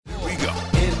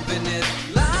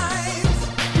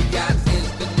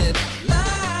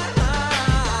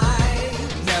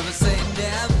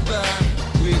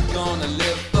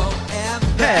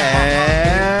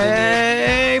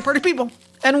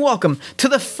and welcome to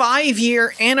the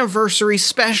 5-year anniversary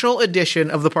special edition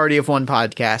of the Party of One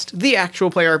podcast, the actual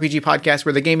play RPG podcast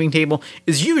where the gaming table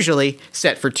is usually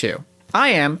set for 2. I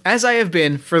am, as I have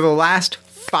been for the last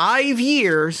 5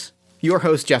 years, your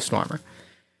host, Jeff Stormer.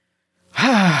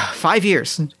 5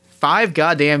 years. 5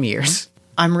 goddamn years.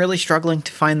 I'm really struggling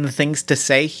to find the things to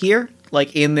say here,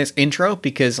 like in this intro,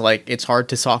 because it's hard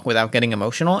to talk without getting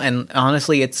emotional, and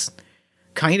honestly, it's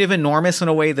kind of enormous in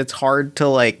a way that's hard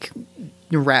to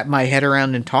wrap my head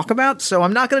around and talk about, so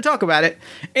I'm not going to talk about it.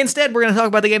 Instead, we're going to talk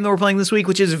about the game that we're playing this week,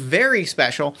 which is very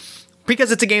special,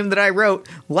 because it's a game that I wrote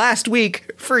last week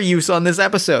for use on this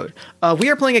episode. We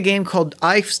are playing a game called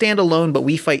I Stand Alone, But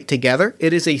We Fight Together.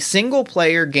 It is a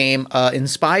single-player game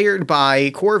inspired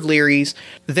by Core of Lyri's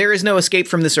There Is No Escape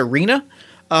from This Arena.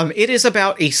 It is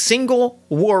about a single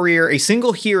warrior, a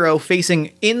single hero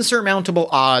facing insurmountable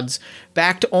odds,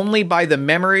 backed only by the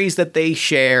memories that they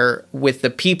share with the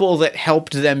people that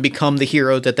helped them become the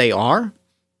hero that they are.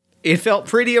 It felt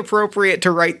pretty appropriate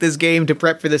to write this game to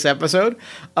prep for this episode.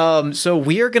 So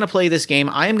we are going to play this game.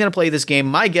 I am going to play this game.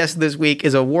 My guest this week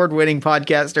is award-winning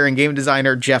podcaster and game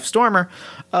designer Jeff Stormer.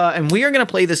 And we are going to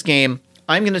play this game.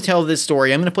 I'm going to tell this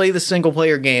story. I'm going to play this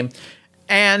single-player game.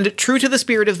 And true to the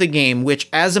spirit of the game, which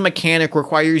as a mechanic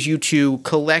requires you to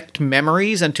collect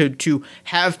memories and to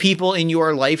have people in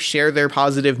your life share their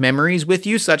positive memories with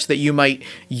you such that you might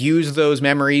use those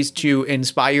memories to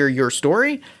inspire your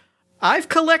story, I've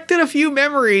collected a few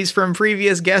memories from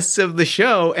previous guests of the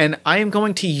show, and I am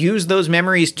going to use those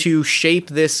memories to shape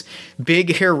this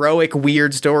big, heroic,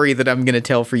 weird story that I'm going to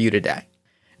tell for you today.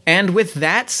 And with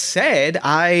that said,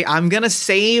 I'm going to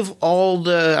save I've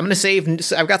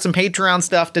got some Patreon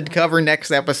stuff to cover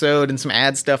next episode and some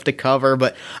ad stuff to cover,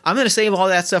 but I'm going to save all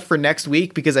that stuff for next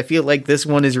week because I feel like this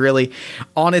one is really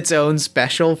on its own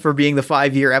special for being the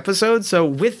 5-year episode. So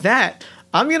with that,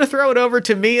 I'm going to throw it over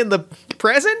to me in the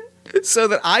present so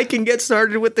that I can get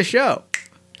started with the show.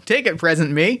 Take it,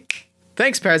 present me.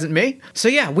 Thanks, present me. So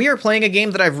yeah, we are playing a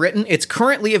game that I've written. It's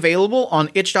currently available on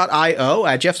itch.io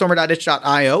at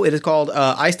jeffstormer.itch.io. It is called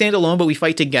I Stand Alone, But We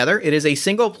Fight Together. It is a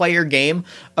single-player game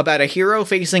about a hero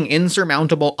facing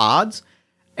insurmountable odds.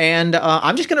 And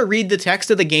I'm just going to read the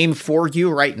text of the game for you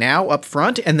right now up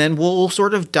front, and then we'll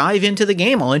sort of dive into the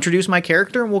game. I'll introduce my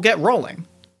character, and we'll get rolling.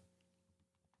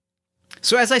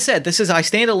 So as I said, this is I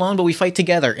Stand Alone, But We Fight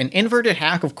Together, an inverted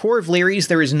hack of Core of Lyri's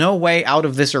There Is No Way Out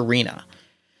of This Arena.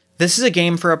 This is a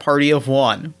game for a party of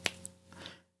one,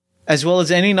 as well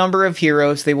as any number of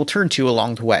heroes they will turn to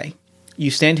along the way. You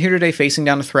stand here today facing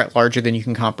down a threat larger than you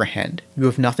can comprehend. You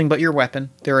have nothing but your weapon.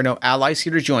 There are no allies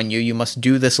here to join you. You must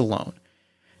do this alone.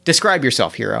 Describe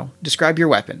yourself, hero. Describe your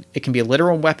weapon. It can be a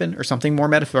literal weapon or something more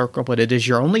metaphorical, but it is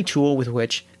your only tool with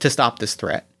which to stop this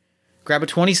threat. Grab a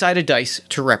 20-sided dice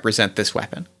to represent this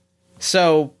weapon.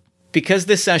 So, because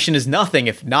this session is nothing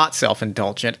if not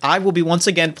self-indulgent, I will be once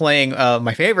again playing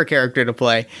my favorite character to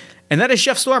play, and that is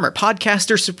Jeff Stormer,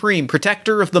 podcaster supreme,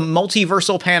 protector of the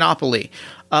multiversal panoply.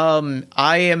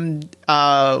 I am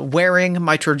wearing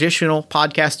my traditional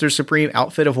podcaster supreme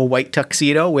outfit of a white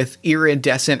tuxedo with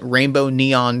iridescent rainbow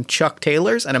neon Chuck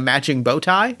Taylors and a matching bow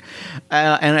tie.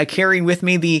 And I carry with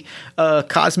me the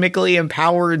cosmically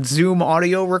empowered Zoom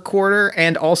audio recorder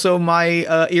and also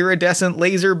my iridescent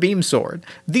laser beam sword.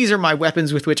 These are my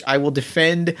weapons with which I will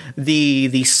defend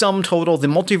the sum total, the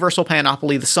multiversal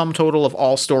panoply, the sum total of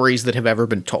all stories that have ever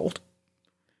been told.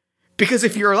 Because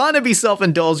if you're allowed to be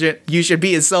self-indulgent, you should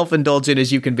be as self-indulgent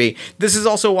as you can be. This is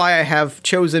also why I have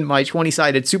chosen my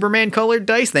 20-sided Superman-colored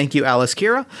dice. Thank you, Alice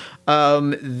Kira.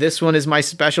 This one is my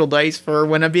special dice for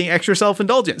when I'm being extra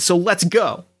self-indulgent. So let's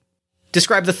go.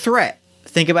 Describe the threat.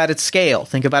 Think about its scale.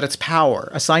 Think about its power.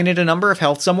 Assign it a number of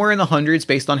health somewhere in the hundreds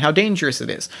based on how dangerous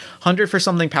it is. 100 for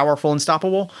something powerful and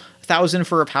stoppable. 1,000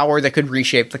 for a power that could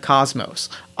reshape the cosmos.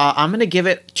 I'm going to give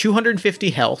it 250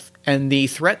 health, and the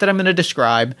threat that I'm going to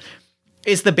describe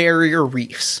is the barrier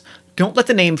reefs. Don't let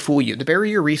the name fool you. The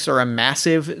barrier reefs are a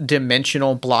massive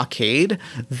dimensional blockade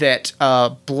that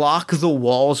block the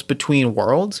walls between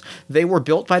worlds. They were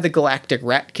built by the Galactic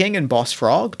Rat King and Boss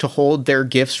Frog to hold their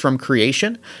gifts from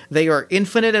creation. They are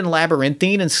infinite and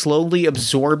labyrinthine and slowly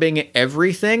absorbing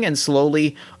everything and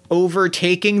slowly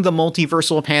overtaking the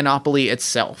multiversal panoply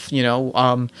itself.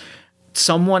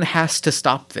 Someone has to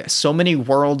stop this. So many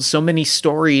worlds, so many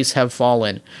stories have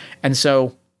fallen. And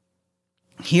so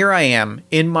here I am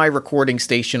in my recording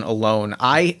station alone.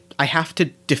 I have to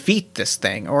defeat this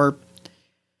thing, or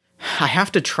I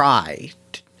have to try,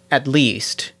 at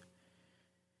least.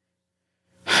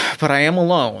 But I am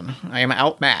alone. I am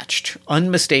outmatched,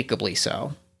 unmistakably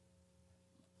so.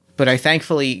 But I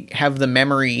thankfully have the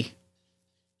memory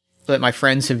that my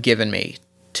friends have given me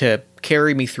to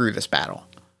carry me through this battle.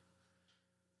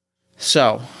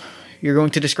 So, you're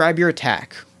going to describe your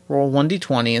attack. Roll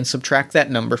 1d20 and subtract that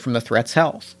number from the threat's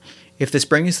health. If this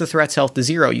brings the threat's health to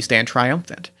 0, you stand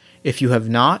triumphant. If you have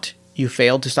not, you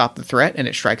failed to stop the threat and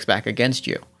it strikes back against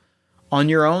you. On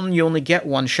your own, you only get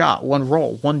one shot, one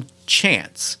roll, one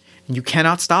chance, and you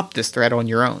cannot stop this threat on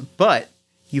your own. But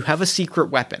you have a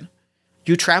secret weapon.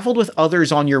 You traveled with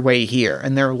others on your way here,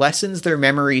 and their lessons, their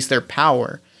memories, their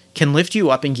power can lift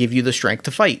you up and give you the strength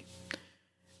to fight.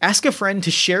 Ask a friend to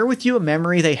share with you a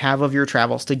memory they have of your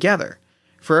travels together.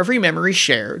 For every memory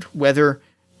shared, whether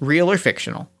real or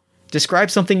fictional,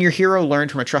 describe something your hero learned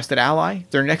from a trusted ally,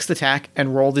 their next attack,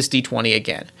 and roll this d20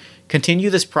 again. Continue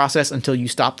this process until you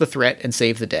stop the threat and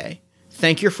save the day.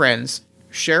 Thank your friends,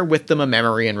 share with them a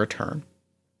memory in return.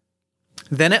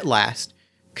 Then at last,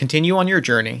 continue on your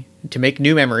journey to make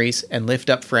new memories and lift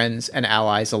up friends and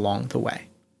allies along the way.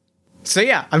 So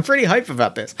yeah, I'm pretty hyped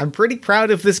about this. I'm pretty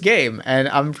proud of this game, and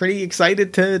I'm pretty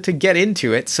excited to get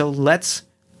into it, so let's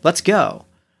go.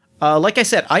 Like I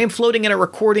said, I am floating in a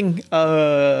recording,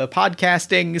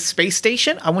 podcasting space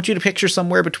station. I want you to picture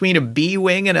somewhere between a bee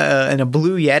wing and a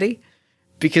blue Yeti.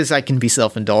 Because I can be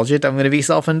self-indulgent, I'm going to be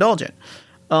self-indulgent.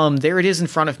 There it is in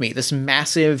front of me, this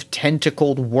massive,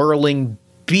 tentacled, whirling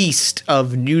beast of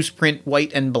newsprint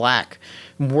white and black,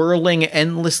 whirling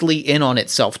endlessly in on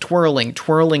itself, twirling,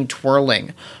 twirling,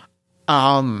 twirling.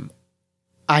 I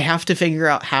have to figure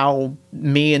out how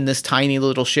me and this tiny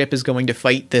little ship is going to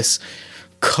fight this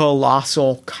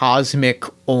colossal, cosmic,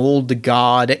 old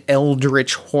god,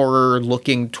 eldritch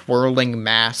horror-looking, twirling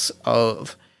mass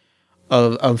of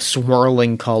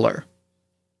swirling color.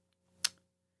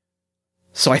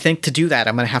 So I think to do that,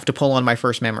 I'm going to have to pull on my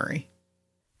first memory.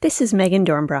 This is Megan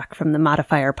Dornbrock from the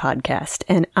Modifier Podcast,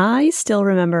 and I still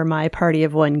remember my Party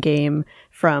of One game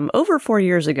from over 4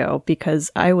 years ago because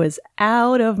I was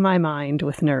out of my mind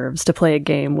with nerves to play a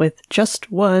game with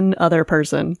just one other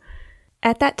person.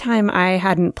 At that time, I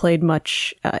hadn't played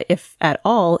much, if at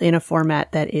all, in a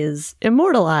format that is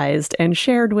immortalized and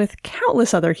shared with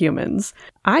countless other humans.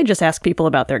 I just ask people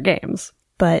about their games.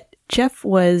 But Jeff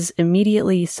was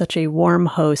immediately such a warm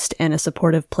host and a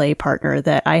supportive play partner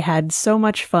that I had so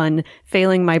much fun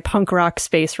failing my punk rock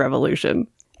space revolution.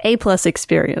 A+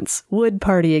 experience. Would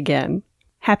party again.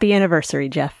 Happy anniversary,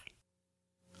 Jeff.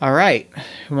 All right.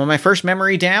 Well, my first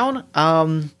memory down.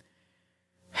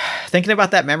 Thinking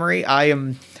about that memory,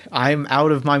 I'm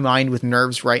out of my mind with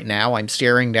nerves right now. I'm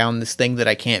staring down this thing that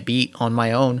I can't beat on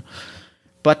my own.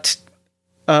 But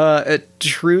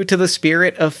true to the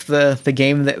spirit of the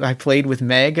game that I played with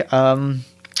Meg, I'm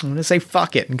going to say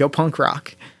fuck it and go punk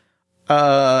rock.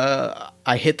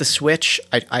 I hit the switch.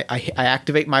 I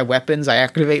activate my weapons. I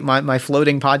activate my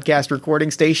floating podcast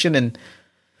recording station and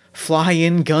fly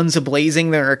in, guns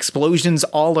a-blazing. There are explosions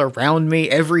all around me.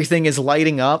 Everything is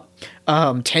lighting up.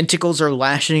 Tentacles are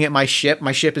lashing at my ship.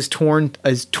 My ship is torn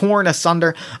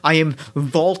asunder. I am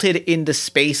vaulted into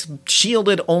space,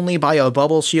 shielded only by a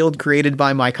bubble shield created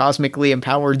by my cosmically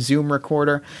empowered Zoom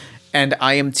recorder. And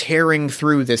I am tearing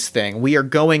through this thing. We are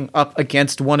going up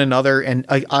against one another, and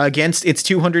against its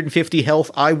 250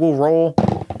 health, I will roll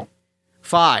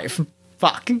 5.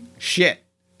 Fuck. Shit.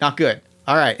 Not good.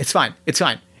 All right. It's fine. It's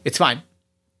fine. It's fine.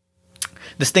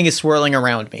 This thing is swirling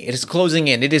around me. It is closing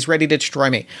in. It is ready to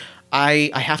destroy me. I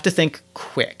have to think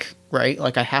quick, right?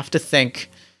 Like I have to think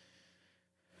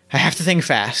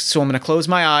fast. So I'm going to close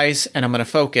my eyes and I'm going to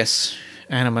focus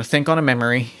and I'm going to think on a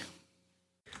memory.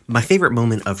 My favorite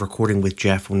moment of recording with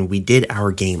Jeff when we did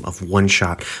our game of One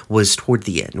Shot was toward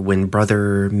the end. When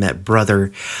brother met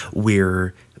brother,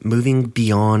 we're moving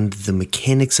beyond the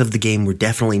mechanics of the game. We're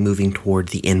definitely moving toward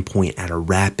the end point at a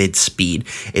rapid speed.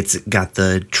 It's got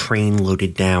the train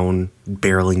loaded down,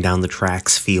 barreling down the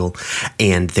tracks feel,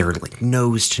 and they're like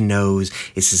nose to nose.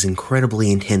 It's this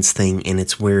incredibly intense thing, and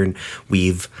it's where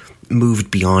we've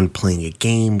moved beyond playing a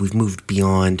game. We've moved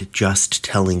beyond just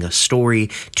telling a story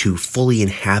to fully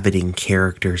inhabiting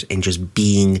characters and just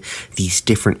being these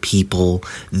different people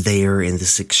there in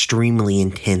this extremely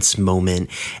intense moment,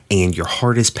 and your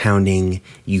heart is pounding.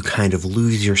 You kind of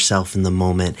lose yourself in the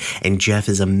moment, and Jeff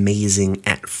is amazing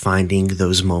at finding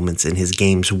those moments in his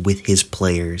games with his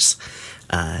players,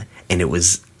 and it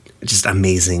was just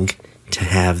amazing to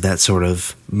have that sort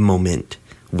of moment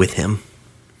with him.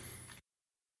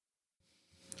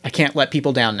 I can't let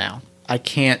people down now. I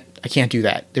can't do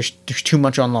that. There's too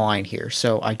much on the line here.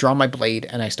 So I draw my blade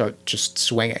and I start just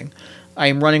swinging. I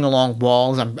am running along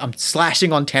walls. I'm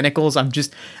slashing on tentacles. I'm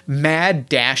just mad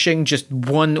dashing, just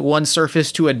one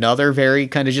surface to another, very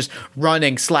kind of just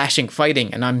running, slashing,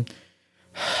 fighting, and I'm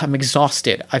I'm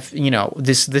exhausted.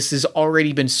 This has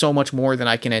already been so much more than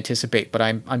I can anticipate, but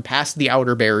I'm past the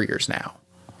outer barriers now.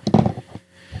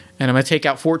 And I'm going to take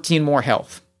out 14 more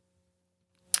health.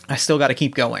 I still got to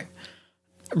keep going.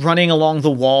 Running along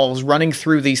the walls, running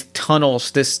through these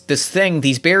tunnels, this thing,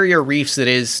 these barrier reefs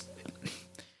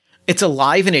it's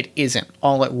alive and it isn't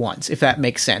all at once, if that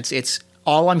makes sense. It's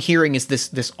all I'm hearing is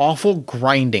this awful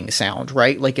grinding sound,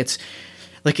 right? Like it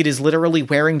is literally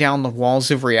wearing down the walls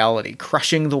of reality,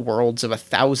 crushing the worlds of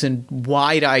 1,000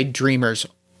 wide-eyed dreamers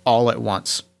all at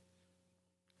once.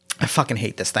 I fucking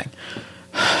hate this thing.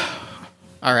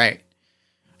 All right.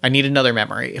 I need another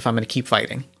memory if I'm going to keep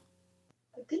fighting.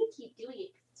 I'm going to keep doing it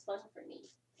because it's fun for me.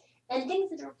 And things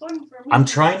that are fun for me. I'm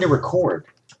trying to record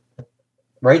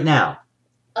right now.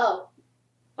 Oh.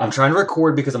 I'm trying to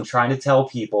record because I'm trying to tell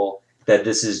people that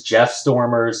this is Jeff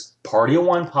Stormer's Party of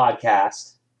One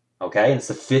podcast. Okay? And it's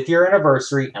the 5th year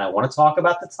anniversary, and I want to talk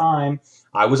about the time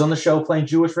I was on the show playing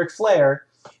Jewish Ric Flair,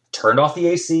 turned off the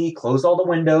AC, closed all the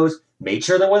windows, made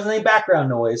sure there wasn't any background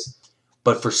noise,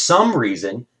 but for some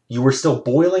reason, you were still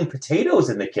boiling potatoes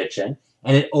in the kitchen,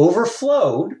 and it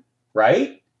overflowed,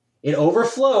 right? It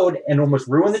overflowed and almost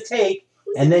ruined the take,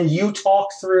 and then you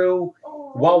talked through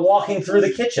while walking through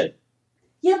the kitchen.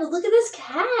 Yeah, but look at this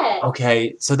cat.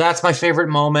 Okay, so that's my favorite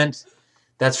moment.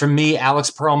 That's from me, Alex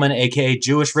Perlman, a.k.a.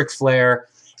 Jewish Ric Flair,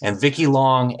 and Vicky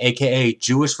Long, a.k.a.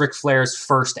 Jewish Ric Flair's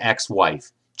first ex-wife.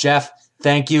 Jeff,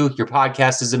 thank you. Your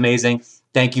podcast is amazing.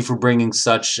 Thank you for bringing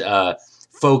such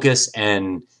focus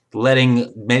and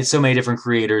letting so many different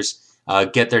creators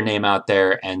get their name out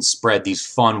there and spread these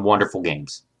fun, wonderful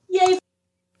games. Yay.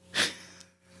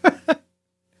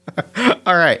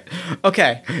 All right.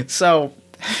 Okay. So,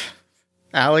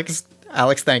 Alex,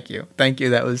 thank you. Thank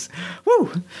you. That was,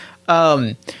 woo.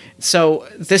 So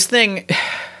this thing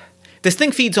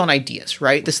feeds on ideas,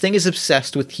 right? This thing is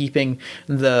obsessed with keeping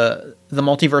the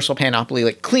multiversal panoply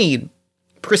like clean,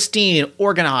 pristine,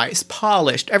 organized,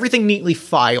 polished, everything neatly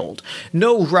filed,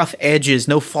 no rough edges,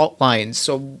 no fault lines.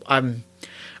 So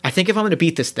I think if I'm going to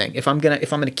beat this thing, if I'm going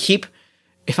to keep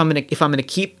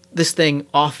this thing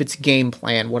off its game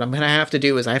plan, what I'm going to have to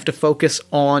do is I have to focus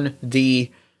on the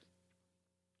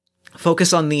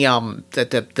fault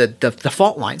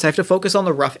lines. I have to focus on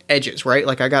the rough edges, right?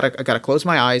 Like I gotta close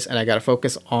my eyes and I gotta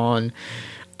focus on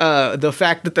the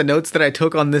fact that the notes that I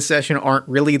took on this session aren't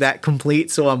really that complete,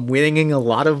 so I'm winging a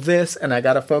lot of this, and I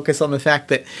gotta focus on the fact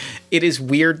that it is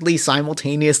weirdly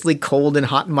simultaneously cold and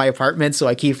hot in my apartment, so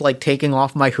I keep like taking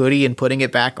off my hoodie and putting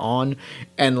it back on,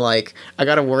 and like I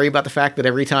gotta worry about the fact that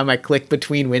every time I click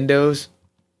between windows,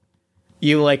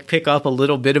 you like pick up a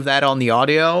little bit of that on the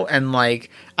audio, and like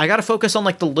I gotta focus on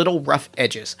like the little rough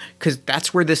edges, because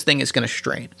that's where this thing is gonna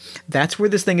strain.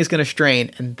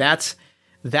 And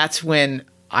that's when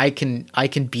I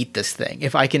can beat this thing.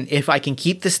 If I can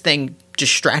keep this thing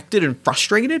distracted and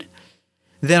frustrated,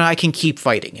 then I can keep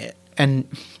fighting it. And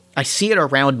I see it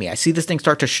around me. I see this thing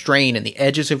start to strain and the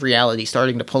edges of reality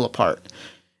starting to pull apart.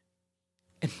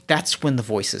 And that's when the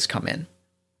voices come in.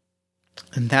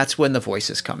 And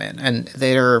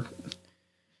there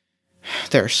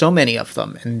are so many of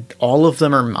them, and all of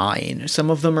them are mine. Some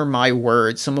of them are my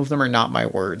words, some of them are not my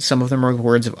words, some of them are the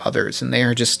words of others, and they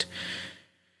are just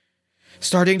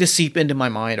starting to seep into my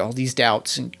mind, all these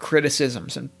doubts and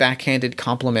criticisms and backhanded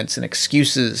compliments and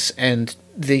excuses, and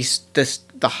the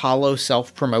hollow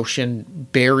self-promotion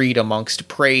buried amongst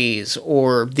praise,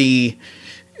 or the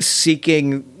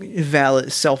seeking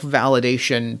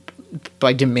self-validation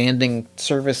by demanding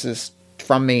services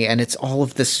from me. And it's all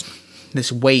of this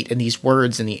weight and these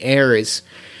words, and the air is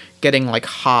getting like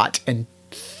hot and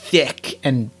thick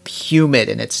and humid,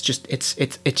 and it's just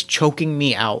it's choking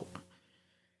me out.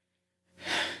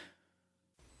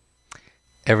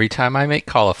 Every time I make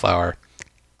cauliflower,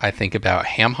 I think about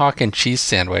Ham Hock and Cheese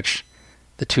Sandwich,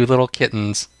 the two little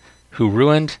kittens who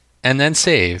ruined and then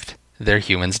saved their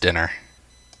human's dinner.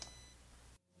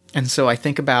 And so I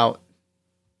think about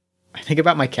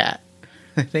my cat.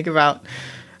 I think about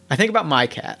my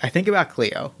cat. I think about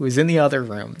Cleo, who is in the other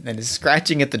room and is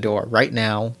scratching at the door right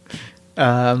now.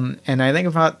 And I think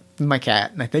about my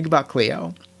cat, and I think about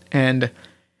Cleo, and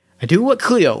I do what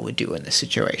Cleo would do in this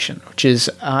situation, which is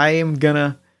I'm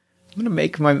gonna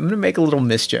make a little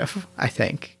mischief. I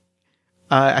think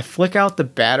I flick out the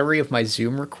battery of my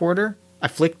Zoom recorder. I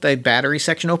flick the battery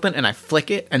section open, and I flick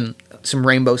it, and some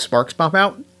rainbow sparks pop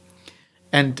out.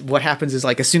 And what happens is,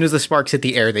 like, as soon as the sparks hit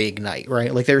the air, they ignite,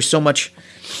 right? Like, there's so much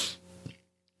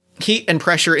heat and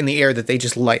pressure in the air that they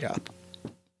just light up.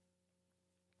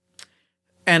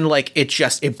 And, like,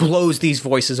 it blows these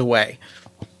voices away.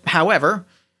 However,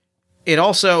 it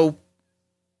also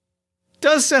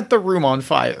does set the room on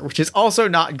fire, which is also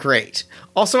not great.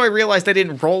 Also, I realized I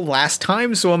didn't roll last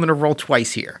time, so I'm going to roll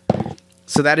twice here.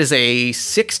 So that is a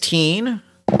 16,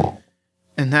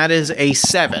 and that is a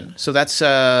 7. So that's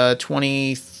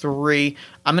 23.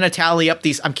 I'm going to tally up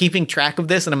these. I'm keeping track of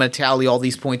this, and I'm going to tally all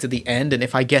these points at the end, and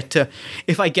if I get to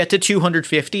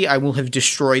 250, I will have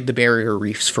destroyed the barrier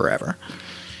reefs forever.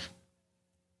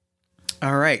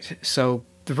 All right, so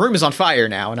the room is on fire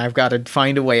now, and I've got to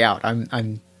find a way out.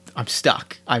 I'm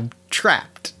stuck. I'm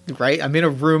trapped, right? I'm in a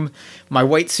room. My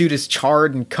white suit is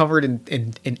charred and covered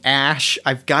in ash.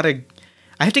 I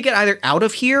have to get either out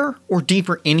of here or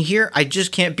deeper in here. I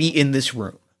just can't be in this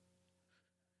room.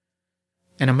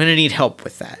 And I'm going to need help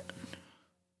with that.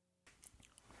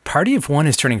 Party of One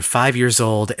is turning 5 years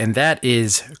old, and that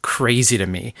is crazy to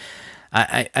me.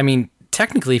 I mean,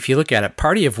 technically, if you look at it,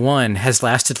 Party of One has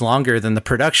lasted longer than the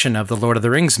production of the Lord of the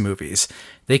Rings movies.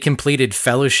 They completed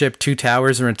Fellowship, Two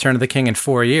Towers, and Return of the King in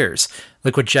 4 years.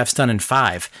 Look what Jeff's done in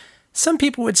 5. Some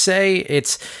people would say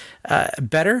it's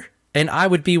better, and I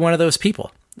would be one of those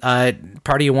people.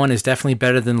 Party of One is definitely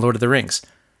better than Lord of the Rings.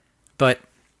 But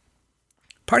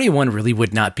Party of One really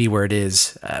would not be where it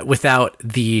is without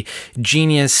the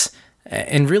genius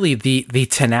and really the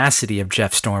tenacity of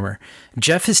Jeff Stormer.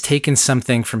 Jeff has taken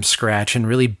something from scratch and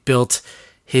really built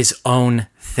his own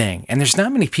thing. And there's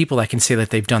not many people that can say that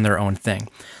they've done their own thing.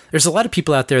 There's a lot of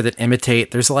people out there that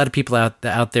imitate. There's a lot of people out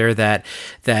there that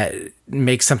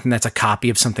make something that's a copy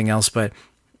of something else. But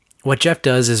what Jeff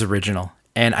does is original.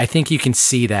 And I think you can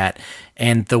see that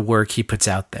and the work he puts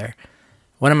out there.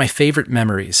 One of my favorite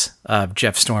memories of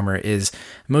Jeff Stormer is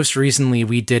most recently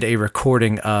we did a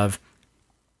recording of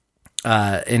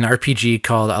an RPG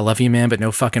called I Love You Man, But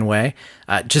No Fucking Way.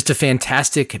 Just a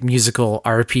fantastic musical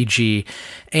RPG.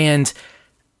 And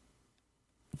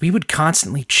we would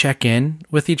constantly check in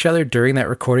with each other during that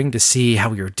recording to see how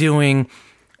we were doing,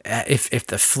 if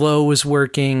the flow was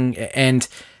working. And,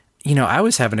 you know, I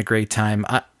was having a great time.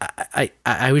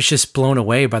 I was just blown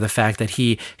away by the fact that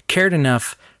he cared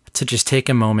enough to just take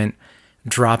a moment,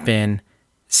 drop in,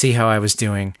 see how I was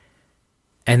doing,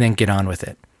 and then get on with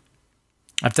it.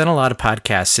 I've done a lot of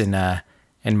podcasts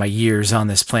in my years on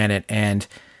this planet, and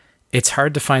it's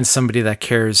hard to find somebody that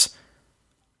cares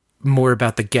more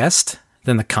about the guest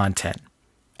than the content.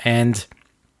 And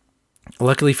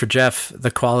luckily for Jeff,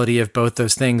 the quality of both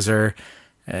those things are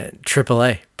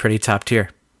AAA, pretty top tier.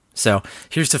 So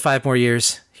here's to 5 more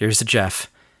years. Here's to Jeff.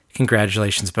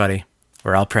 Congratulations, buddy.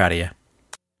 We're all proud of you.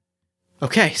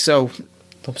 Okay, so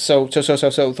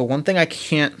the one thing I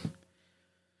can't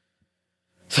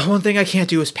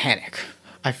do is panic.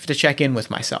 I have to check in with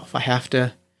myself. I have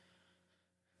to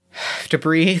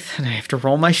breathe, and I have to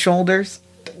roll my shoulders,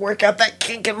 to work out that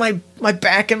kink in my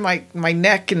back and my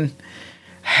neck, and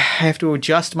I have to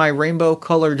adjust my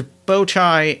rainbow-colored bow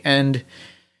tie, and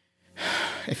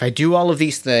if I do all of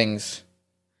these things,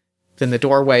 then the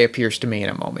doorway appears to me in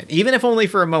a moment. Even if only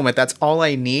for a moment, that's all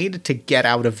I need to get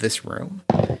out of this room.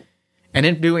 And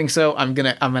in doing so, I'm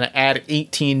gonna add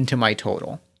 18 to my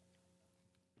total.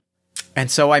 And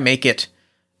so I make it,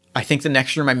 I think the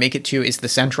next room I make it to is the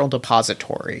Central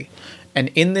Depository. And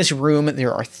in this room,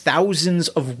 there are thousands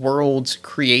of worlds,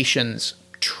 creations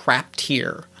trapped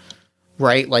here,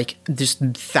 right? Like, just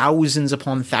thousands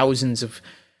upon thousands of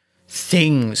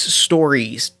things,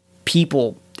 stories,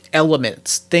 people,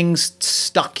 elements, things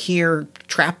stuck here,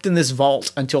 trapped in this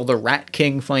vault until the Rat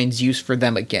King finds use for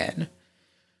them again.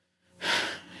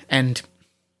 And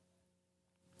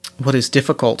what is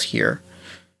difficult here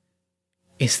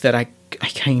is that I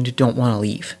kind of don't want to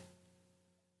leave.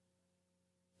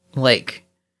 Like,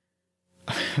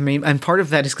 I mean, and part of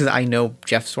that is because I know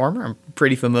Jeff Stormer. I'm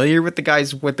pretty familiar with the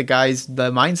guy's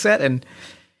the mindset, and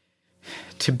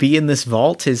to be in this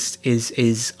vault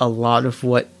is a lot of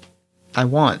what I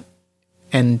want.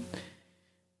 And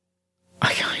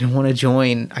I kind of want to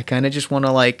join. I kind of just want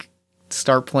to, like,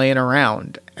 start playing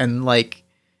around, and, like,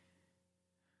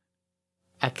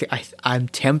 I'm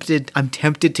tempted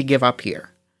to give up here.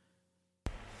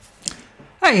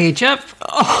 Hey, Jeff.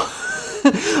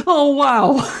 Oh,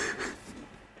 wow.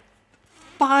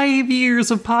 5 years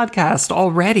of podcast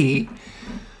already.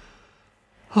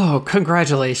 Oh,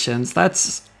 congratulations.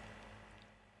 That's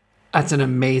an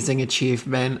amazing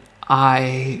achievement.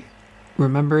 I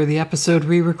remember the episode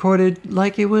we recorded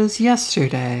like it was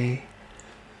yesterday.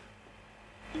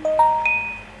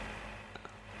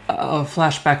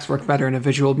 Flashbacks work better in a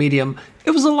visual medium.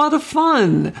 It was a lot of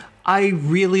fun. I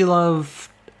really love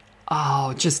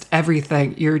just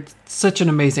everything. You're such an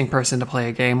amazing person to play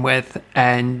a game with,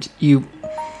 and you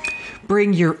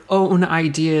bring your own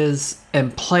ideas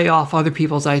and play off other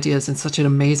people's ideas in such an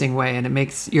amazing way, and it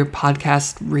makes your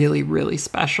podcast really, really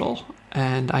special,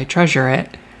 and I treasure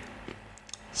it.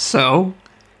 So,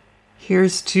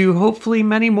 here's to hopefully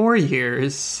many more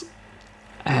years.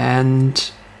 And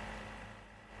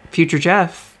future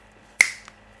Jeff,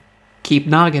 keep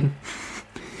noggin.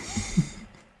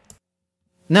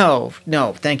 No,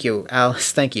 thank you,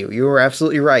 Alice. Thank you. You were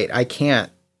absolutely right. I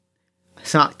can't.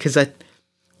 It's not because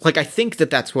I think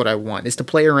that that's what I want, is to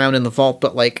play around in the vault.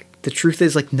 But like, the truth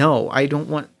is, like, no, I don't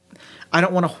want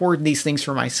to hoard these things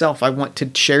for myself. I want to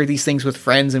share these things with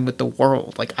friends and with the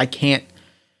world. Like, I can't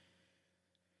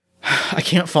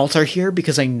falter here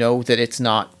because I know that it's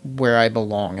not where I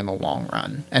belong in the long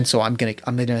run. And so I'm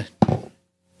gonna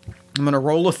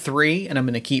roll a 3 and I'm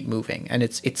gonna keep moving. And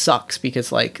it sucks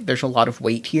because like there's a lot of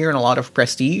weight here and a lot of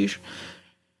prestige.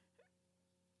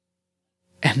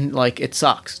 And like it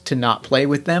sucks to not play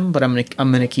with them, but I'm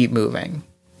gonna keep moving.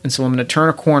 And so I'm gonna turn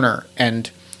a corner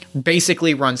and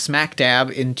basically run smack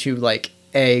dab into like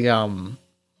a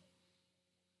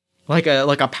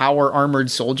power armored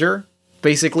soldier.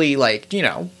 Basically, like, you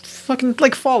know, fucking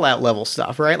like Fallout level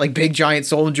stuff, right? Like big giant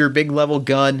soldier, big level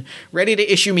gun, ready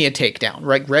to issue me a takedown,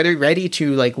 right? Ready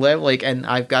to like, and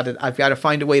I've got to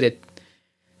find a way to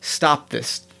stop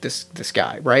this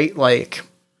guy, right? Like,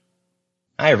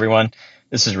 hi everyone,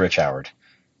 this is Rich Howard.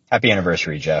 Happy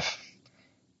anniversary, Jeff.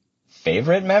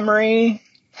 Favorite memory?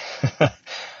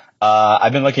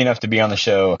 I've been lucky enough to be on the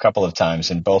show a couple of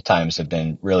times, and both times have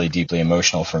been really deeply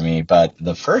emotional for me. But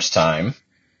the first time,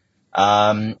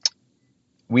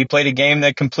 we played a game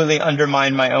that completely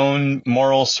undermined my own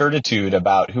moral certitude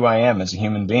about who I am as a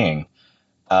human being,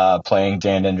 playing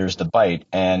Dan Ender's The Bite,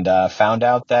 and found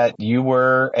out that you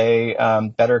were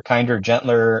a better, kinder,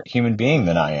 gentler human being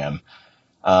than I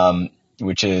am,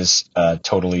 which is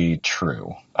totally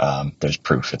true. There's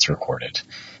proof, it's recorded.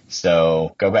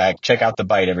 So go back, check out The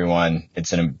Bite, everyone.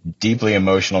 It's a deeply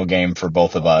emotional game for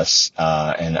both of us,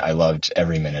 and I loved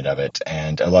every minute of it.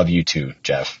 And I love you too,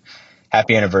 Jeff.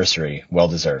 Happy anniversary. Well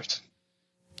deserved.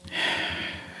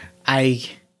 I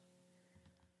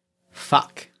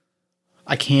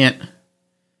can't.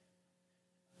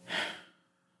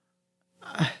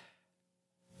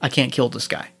 I can't kill this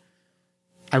guy.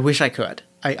 I wish I could.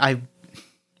 I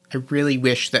really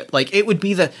wish that, like, it would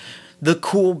be the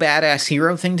cool badass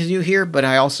hero thing to do here, but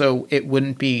it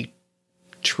wouldn't be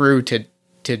true to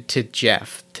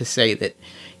Jeff to say that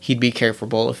he'd be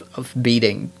capable of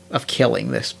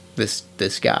killing this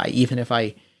guy, even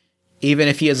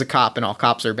if he is a cop and all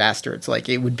cops are bastards. Like,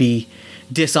 it would be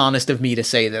dishonest of me to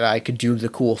say that I could do the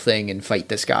cool thing and fight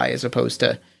this guy, as opposed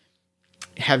to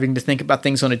having to think about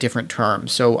things on a different term.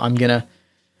 So I'm gonna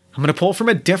pull from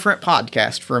a different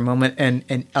podcast for a moment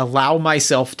and allow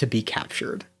myself to be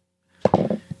captured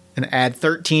and add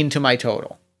 13 to my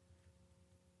total.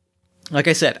 Like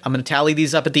I said, I'm going to tally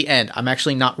these up at the end. I'm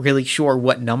actually not really sure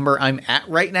what number I'm at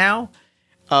right now.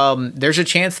 There's a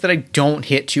chance that I don't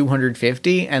hit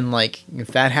 250, and like, if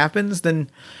that happens, then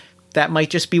that might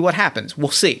just be what happens. We'll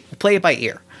see. We'll play it by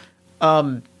ear.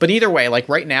 But either way, like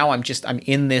right now, I'm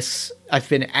in this, I've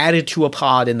been added to a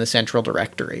pod in the central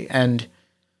directory, and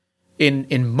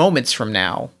in moments from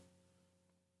now,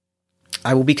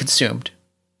 I will be consumed,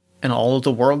 and all of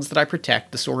the worlds that I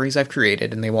protect, the stories I've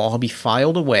created, and they will all be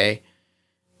filed away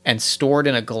and stored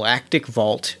in a galactic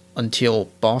vault until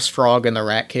Boss Frog and the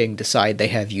Rat King decide they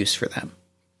have use for them.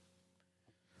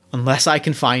 Unless I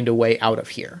can find a way out of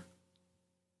here.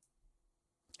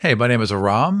 Hey, my name is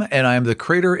Aram, and I am the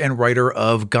creator and writer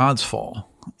of God's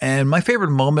Fall. And my favorite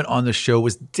moment on the show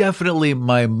was definitely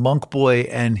my monk boy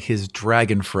and his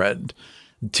dragon friend.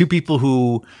 Two people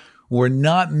who were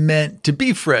not meant to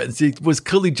be friends. It was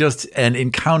clearly just an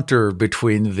encounter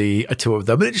between the two of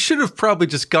them. And it should have probably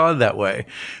just gone that way.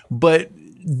 But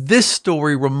this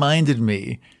story reminded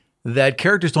me that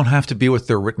characters don't have to be what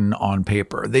they're written on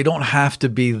paper. They don't have to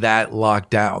be that locked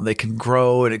down. They can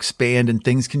grow and expand, and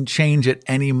things can change at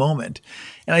any moment.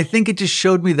 And I think it just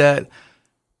showed me that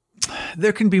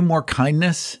there can be more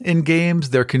kindness in games.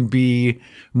 There can be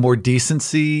more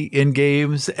decency in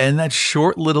games. And that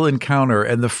short little encounter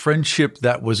and the friendship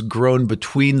that was grown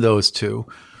between those two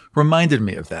reminded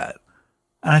me of that.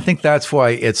 And I think that's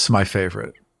why it's my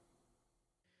favorite.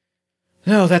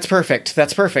 No, that's perfect.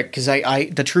 That's perfect. Because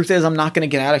the truth is, I'm not going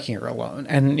to get out of here alone.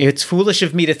 And it's foolish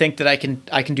of me to think that I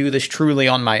can do this truly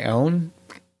on my own.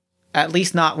 At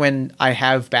least not when I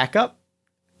have backup.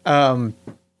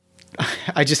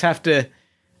 I just have to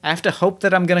hope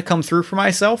that I'm going to come through for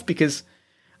myself, because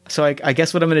I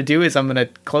guess what I'm going to do is I'm going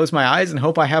to close my eyes and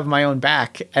hope I have my own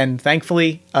back. And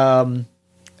thankfully,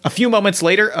 A few moments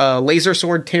later, a laser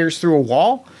sword tears through a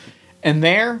wall, and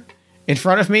there, in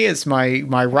front of me, is my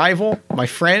rival, my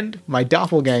friend, my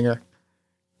doppelganger,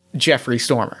 Jeffrey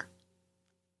Stormer.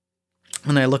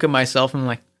 And I look at myself and I'm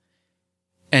like,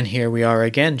 and here we are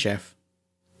again, Jeff.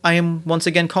 I am once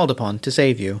again called upon to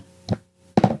save you.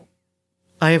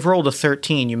 I have rolled a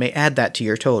 13. You may add that to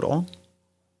your total.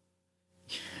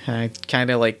 I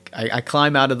kind of like, I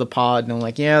climb out of the pod and I'm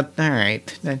like, yeah, all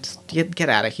right, let's get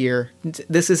out of here.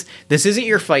 This isn't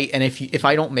your fight, and if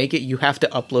I don't make it, you have to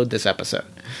upload this episode.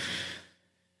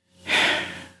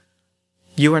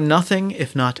 You are nothing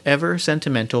if not ever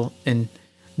sentimental, and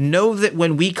know that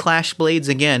when we clash blades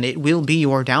again, it will be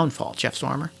your downfall, Jeff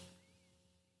Stormer.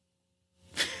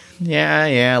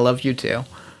 Yeah, I love you too.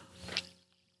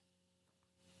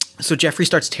 So Jeffrey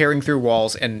starts tearing through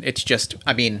walls, and it's just,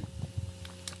 I mean,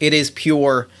 it is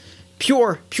pure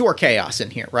chaos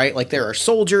in here, right? Like, there are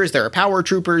soldiers, there are power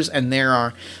troopers, and there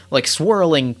are, like,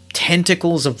 swirling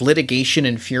tentacles of litigation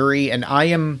and fury, and I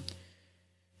am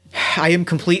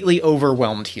completely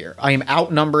overwhelmed here. I am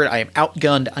outnumbered, I am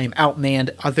outgunned, I am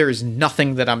outmanned. There is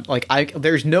nothing that I'm, like,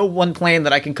 there's no one plan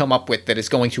that I can come up with that is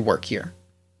going to work here.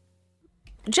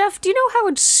 Jeff, do you know how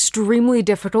extremely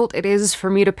difficult it is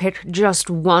for me to pick just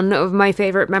one of my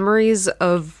favorite memories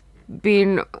of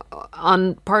being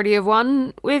on Party of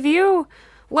One with you?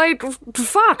 Like,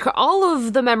 fuck, all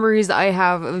of the memories I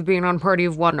have of being on Party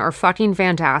of One are fucking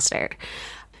fantastic.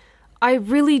 I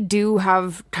really do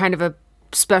have kind of a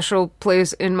special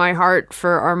place in my heart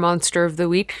for our Monster of the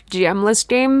Week GM list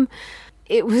game.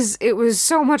 It was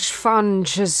so much fun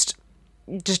just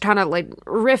kind of like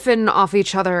riffing off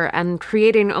each other and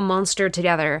creating a monster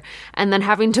together and then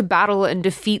having to battle and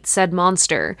defeat said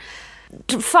monster.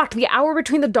 Fuck, the hour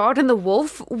between the dog and the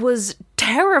wolf was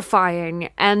terrifying,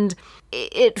 and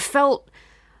it felt,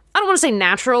 I don't want to say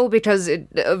natural, because it,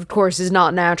 of course, is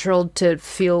not natural to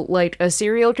feel like a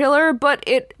serial killer, but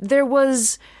there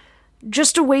was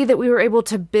just a way that we were able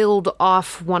to build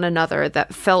off one another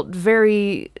that felt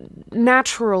very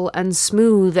natural and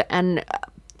smooth, and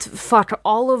fuck,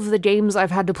 all of the games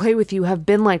I've had to play with you have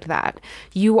been like that.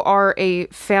 You are a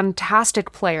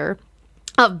fantastic player,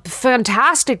 a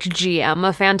fantastic GM,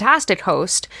 a fantastic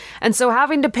host, and so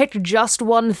having to pick just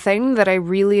one thing that I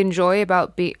really enjoy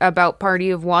about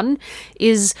Party of One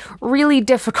is really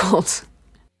difficult.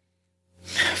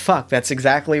 Fuck, that's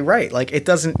exactly right. Like, it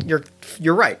doesn't,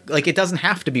 you're right. Like, it doesn't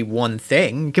have to be one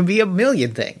thing. It can be a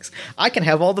million things. I can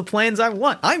have all the plans I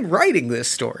want. I'm writing this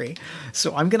story.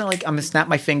 So I'm gonna snap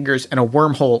my fingers and a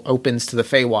wormhole opens to the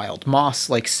Feywild. Moss,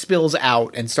 like, spills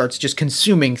out and starts just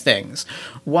consuming things.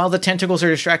 While the tentacles are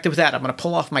distracted with that, I'm gonna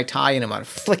pull off my tie and I'm gonna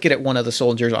flick it at one of the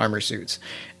soldiers' armor suits.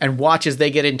 And watch as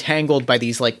they get entangled by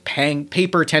these, like,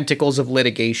 paper tentacles of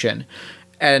litigation.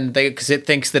 And because it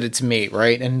thinks that it's me,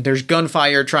 right? And there's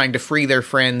gunfire trying to free their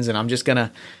friends, and I'm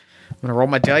gonna roll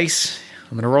my dice.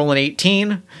 I'm gonna roll an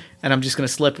 18, and I'm just gonna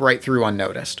slip right through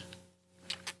unnoticed.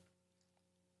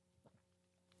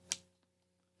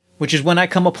 Which is when I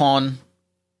come upon,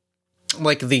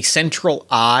 like, the central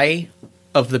eye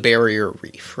of the barrier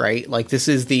reef, right? Like, this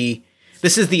is the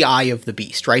eye of the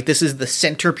beast, right? This is the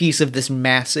centerpiece of this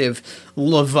massive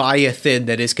leviathan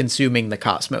that is consuming the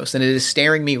cosmos, and it is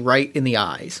staring me right in the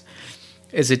eyes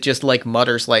as it just, like,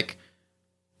 mutters, like,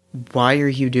 why are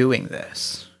you doing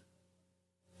this?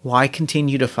 Why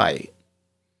continue to fight?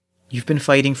 You've been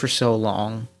fighting for so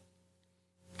long,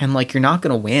 and, like, you're not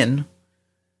gonna win.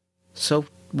 So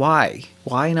why?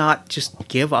 Why not just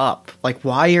give up? Like,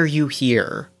 why are you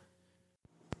here?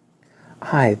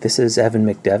 Hi, this is Evan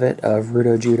McDevitt of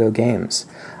Rudo Judo Games.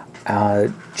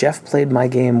 Jeff played my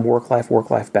game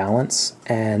Work-Life Balance,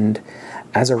 and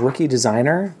as a rookie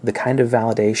designer, the kind of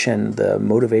validation, the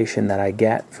motivation that I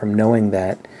get from knowing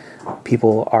that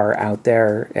people are out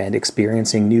there and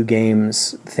experiencing new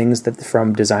games, things that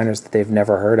from designers that they've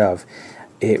never heard of,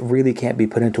 it really can't be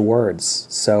put into words.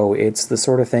 So it's the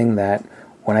sort of thing that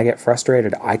when I get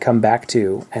frustrated, I come back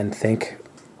to and think,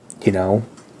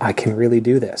 I can really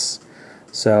do this.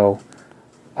 So,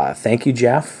 thank you,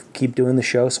 Jeff. Keep doing the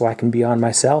show so I can be on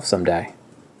myself someday.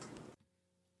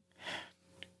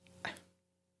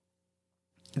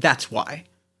 That's why.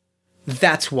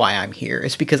 That's why I'm here.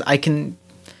 It's because I can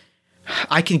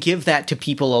give that to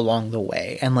people along the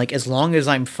way. And, like, as long as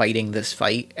I'm fighting this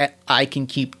fight, I can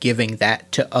keep giving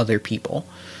that to other people.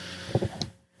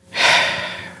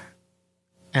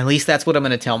 At least that's what I'm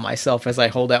going to tell myself as I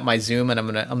hold out my Zoom, and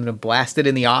I'm going to blast it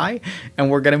in the eye,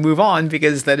 and we're going to move on,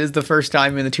 because that is the first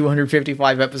time in the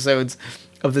 255 episodes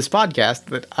of this podcast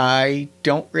that I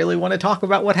don't really want to talk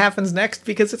about what happens next,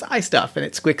 because it's eye stuff and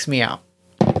it squicks me out.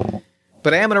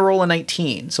 but I am going to roll a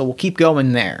 19, so we'll keep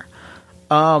going there.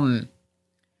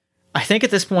 I think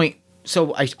at this point,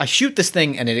 so I shoot this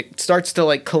thing and it starts to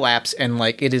like collapse and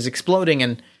like it is exploding,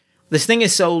 and this thing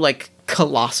is so like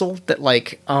colossal that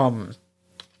like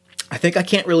I think I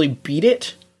can't really beat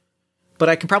it, but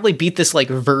I can probably beat this like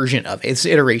version of it. It's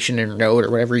iteration or node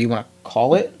or whatever you want to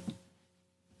call it.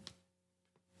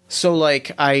 So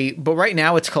like but right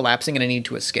now it's collapsing and I need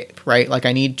to escape, right? Like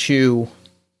I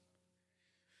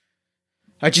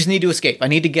just need to escape. I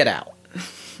need to get out.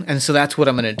 And so that's what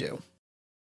I'm going to do.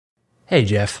 Hey,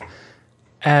 Jeff.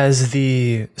 As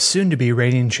the soon-to-be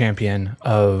reigning champion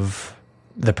of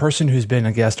the person who's been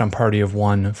a guest on Party of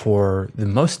One for the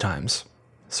most times,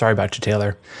 sorry about you,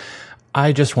 Taylor,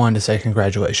 I just wanted to say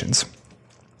congratulations.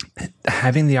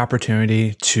 Having the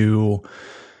opportunity to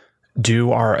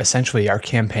do essentially our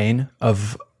campaign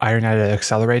of Iron Knight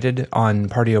Accelerated on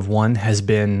Party of One has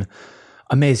been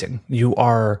amazing. You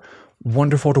are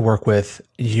wonderful to work with.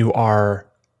 You are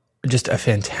just a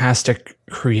fantastic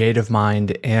creative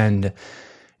mind, and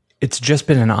it's just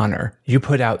been an honor. You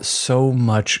put out so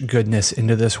much goodness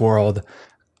into this world.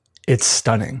 It's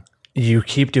stunning. You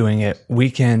keep doing it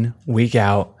week in, week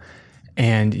out,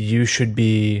 and you should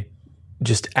be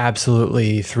just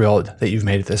absolutely thrilled that you've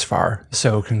made it this far.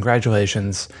 So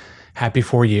congratulations, happy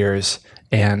 4 years,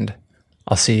 and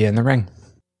I'll see you in the ring.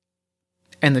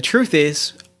 And the truth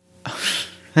is,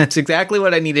 that's exactly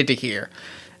what I needed to hear.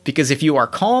 Because if you are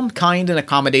calm, kind, and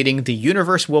accommodating, the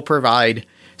universe will provide,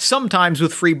 sometimes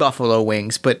with free buffalo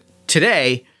wings. But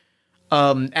today,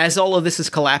 as all of this is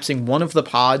collapsing, one of the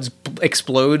pods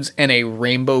explodes and a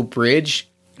rainbow bridge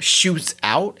shoots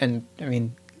out. And I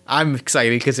mean, I'm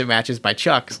excited because it matches my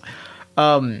chucks.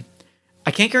 I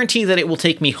can't guarantee that it will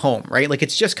take me home, right? Like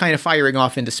it's just kind of firing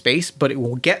off into space, but it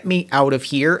will get me out of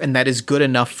here. And that is good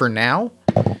enough for now.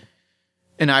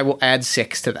 And I will add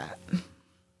 6 to that.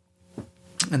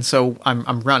 And so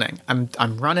I'm running. I'm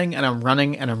running and I'm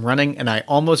running and I'm running, and I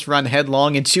almost run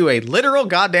headlong into a literal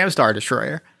goddamn Star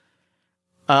Destroyer.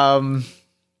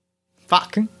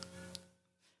 Fuck.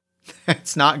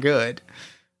 That's not good.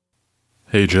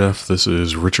 Hey Jeff, this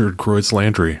is Richard Kreutz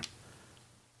Landry.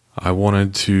 I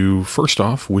wanted to first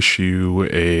off wish you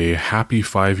a happy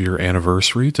 5-year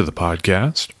anniversary to the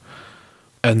podcast,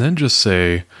 and then just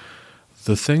say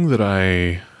the thing that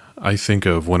I think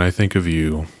of when I think of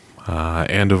you.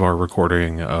 And of our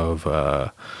recording of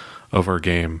our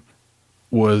game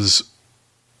was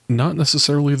not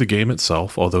necessarily the game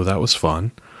itself, although that was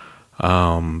fun.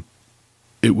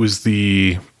 It was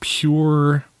the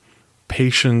pure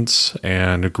patience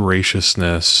and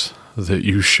graciousness that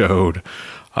you showed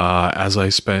as I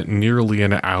spent nearly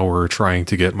an hour trying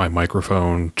to get my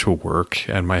microphone to work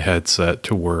and my headset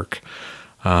to work.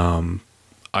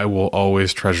 I will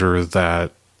always treasure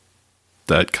that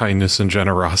kindness and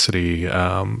generosity,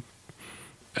 and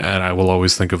I will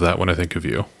always think of that when I think of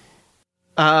you.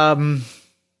 You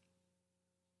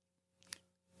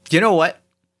know what?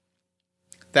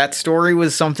 That story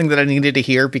was something that I needed to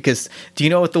hear, because do you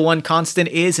know what the one constant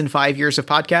is in 5 years of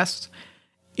podcasts?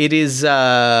 It is,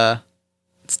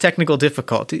 it's technical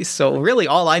difficulties. So really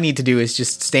all I need to do is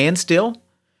just stand still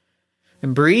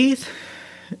and breathe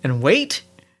and wait.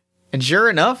 And sure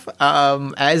enough,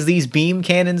 as these beam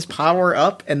cannons power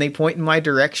up and they point in my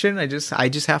direction, I just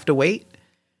have to wait.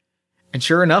 And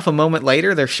sure enough, a moment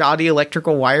later, their shoddy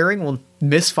electrical wiring will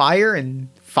misfire and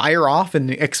fire off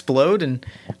and explode, and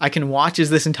I can watch as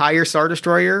this entire Star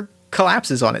Destroyer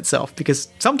collapses on itself, because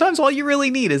sometimes all you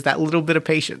really need is that little bit of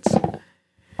patience.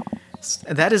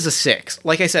 That is a 6.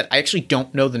 Like I said, I actually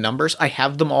don't know the numbers. I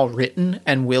have them all written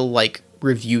and will, like,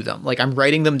 review them. Like, I'm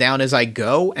writing them down as I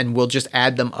go, and we'll just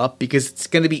add them up, because it's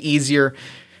going to be easier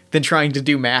than trying to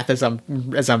do math as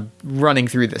I'm running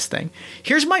through this thing.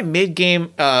 Here's my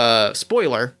mid-game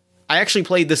spoiler. I actually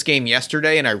played this game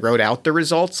yesterday, and I wrote out the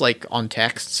results, like, on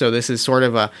text, so this is sort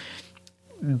of a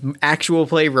actual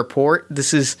play report.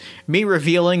 This is me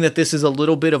revealing that this is a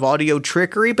little bit of audio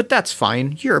trickery, but that's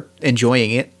fine. You're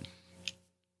enjoying it.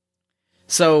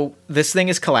 So this thing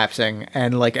is collapsing,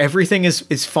 and like everything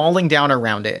is falling down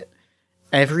around it.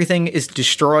 Everything is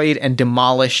destroyed and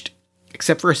demolished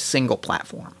except for a single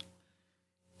platform.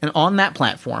 And on that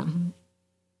platform,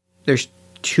 there's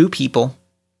 2 people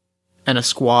and a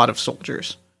squad of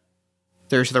soldiers.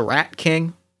 There's the Rat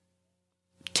King,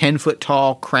 10-foot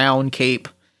tall crown cape,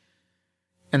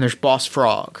 and there's Boss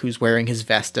Frog, who's wearing his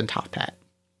vest and top hat.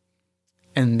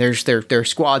 And there's their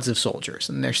squads of soldiers,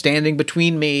 and they're standing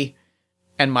between me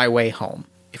and my way home.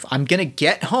 If I'm gonna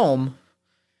get home,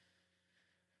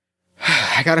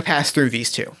 I gotta pass through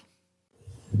these 2.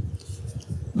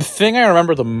 The thing I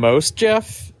remember the most,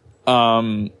 Jeff,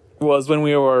 was when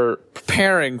we were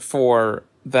preparing for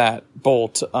that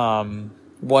Bolt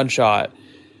one shot,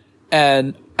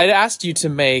 and I'd asked you to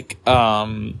make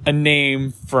a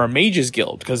name for a Mages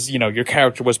Guild because your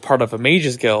character was part of a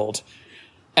Mages Guild,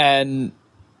 and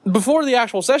before the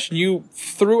actual session, you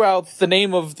threw out the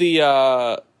name of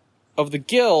the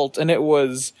guild, and it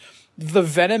was the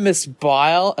Venomous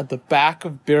Bile at the back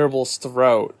of Beerable's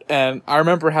throat. And I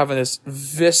remember having this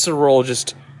visceral,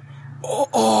 just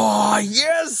oh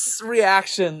yes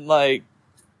reaction, like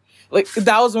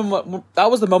that was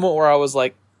the moment where I was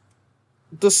like,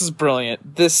 this is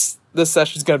brilliant. This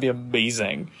session's gonna be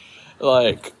amazing.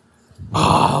 Like,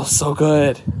 oh, so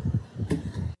good.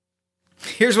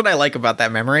 Here's what I like about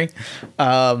that memory.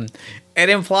 It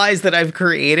implies that I've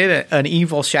created an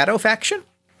evil shadow faction,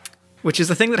 which is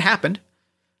the thing that happened.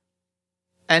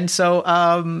 And so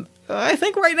I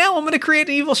think right now I'm going to create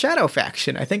an evil shadow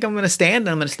faction. I think I'm going to stand and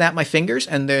I'm going to snap my fingers,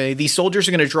 and these soldiers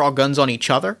are going to draw guns on each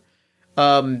other.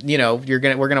 We're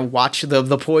going to watch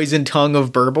the poison tongue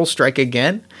of Burble strike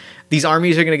again. These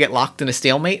armies are going to get locked in a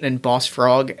stalemate, and Boss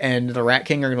Frog and the Rat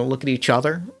King are going to look at each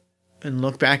other and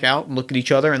look back out and look at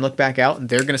each other and look back out, and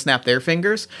they're going to snap their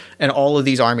fingers, and all of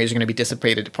these armies are going to be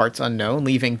dissipated to parts unknown,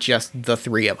 leaving just the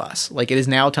three of us. Like, it is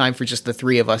now time for just the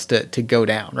three of us to go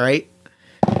down, right?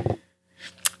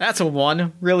 That's a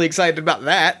 1. Really excited about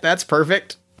that. That's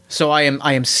perfect. So I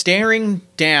am staring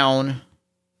down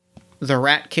the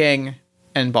Rat King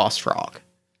and Boss Frog.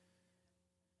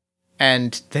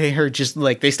 And they are just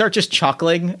like, they start just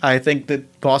chuckling. I think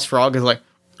that Boss Frog is like,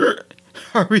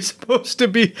 are we supposed to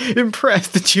be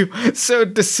impressed that you so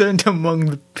descend among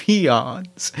the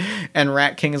peons? And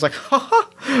Rat King is like,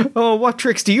 oh, what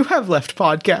tricks do you have left,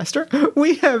 podcaster?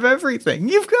 We have everything.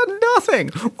 You've got nothing.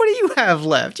 What do you have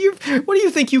left? What do you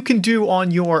think you can do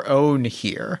on your own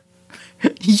here?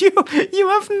 You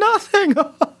have nothing.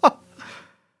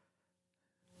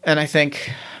 And I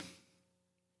think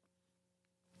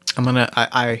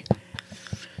I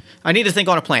need to think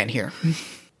on a plan here.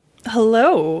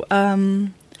 Hello,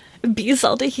 B.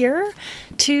 Zelda here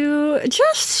to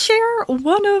just share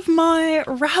one of my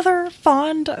rather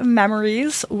fond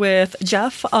memories with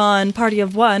Jeff on Party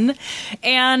of One,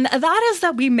 and that is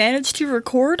that we managed to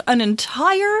record an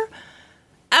entire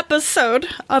episode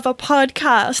of a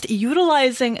podcast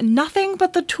utilizing nothing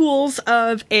but the tools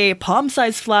of a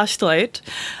palm-sized flashlight,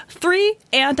 3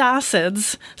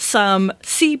 antacids, some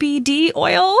CBD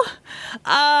oil,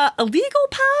 a legal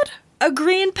pad, a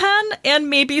green pen, and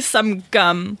maybe some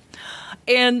gum.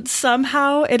 And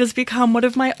somehow it has become one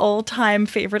of my all-time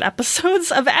favorite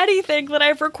episodes of anything that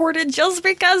I've recorded just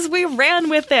because we ran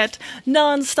with it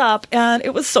nonstop, and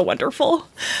it was so wonderful.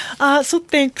 So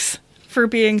thanks for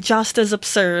being just as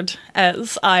absurd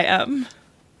as I am.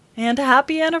 And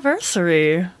happy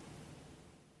anniversary.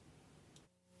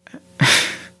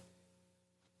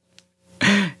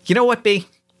 You know what, B?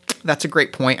 That's a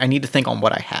great point. I need to think on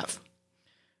what I have.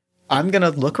 I'm going to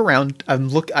look around. I'm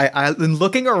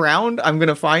looking around. I'm going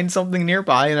to find something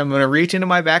nearby, and I'm going to reach into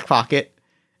my back pocket,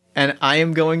 and I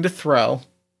am going to throw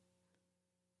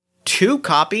 2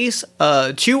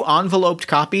 enveloped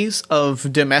copies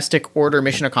of Domestic Order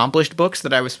Mission Accomplished books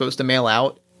that I was supposed to mail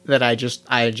out that I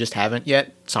just haven't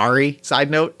yet. Sorry. Side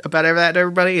note about that,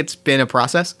 everybody. It's been a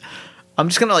process. I'm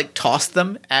just going to toss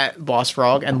them at Boss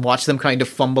Frog and watch them kind of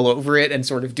fumble over it and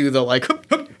sort of do the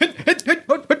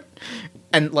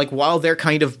and while they're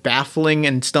kind of baffling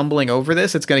and stumbling over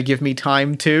this, it's going to give me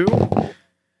time to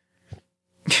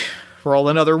roll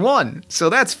another 1. So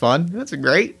that's fun. That's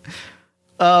great.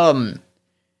 But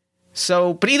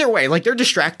either way, they're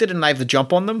distracted and I have to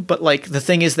jump on them. But the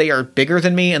thing is, they are bigger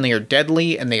than me and they are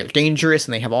deadly and they are dangerous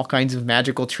and they have all kinds of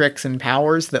magical tricks and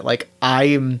powers that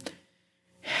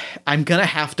I'm gonna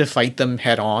have to fight them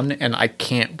head on, and I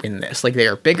can't win this. They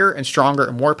are bigger and stronger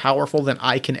and more powerful than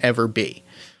I can ever be.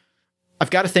 I've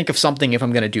got to think of something if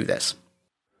I'm going to do this.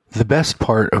 The best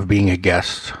part of being a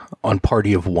guest on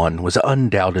Party of One was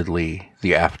undoubtedly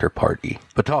the after party.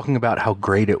 But talking about how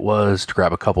great it was to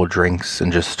grab a couple drinks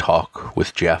and just talk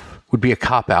with Jeff would be a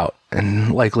cop-out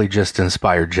and likely just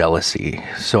inspire jealousy.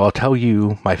 So I'll tell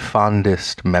you my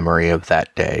fondest memory of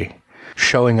that day.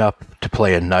 Showing up to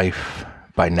play a knife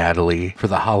by Natalie for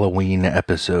the Halloween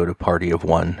episode of Party of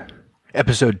One.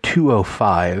 Episode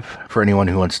 205, for anyone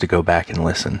who wants to go back and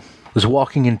listen. Was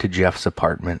walking into Jeff's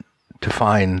apartment to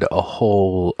find a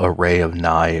whole array of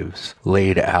knives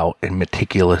laid out in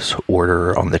meticulous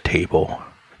order on the table,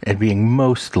 and being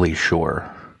mostly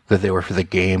sure that they were for the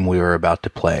game we were about to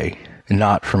play, and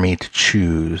not for me to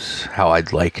choose how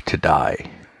I'd like to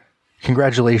die.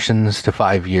 Congratulations to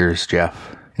 5 years,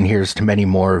 Jeff, And here's to many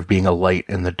more of being a light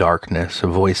in the darkness, a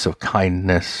voice of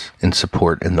kindness and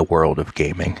support in the world of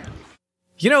gaming.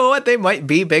 You know what? They might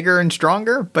be bigger and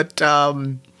stronger, but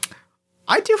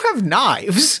I do have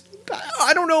knives.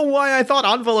 I don't know why I thought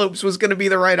envelopes was going to be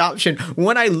the right option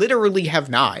when I literally have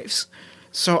knives.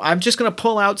 So I'm just going to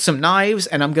pull out some knives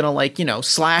and I'm going to, like, you know,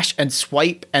 slash and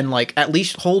swipe and, like, at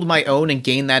least hold my own and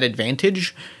gain that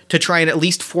advantage to try and at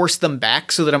least force them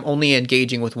back so that I'm only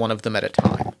engaging with one of them at a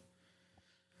time.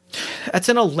 That's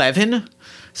an 11.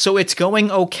 So it's going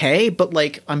okay, but,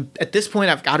 like, I'm at this point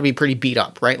I've got to be pretty beat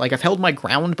up, right? Like, I've held my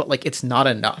ground, but, like, it's not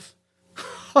enough.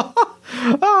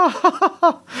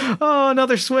 Oh,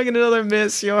 another swing and another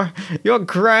miss. Your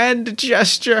grand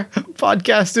gesture,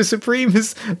 Podcaster Supreme,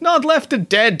 is not left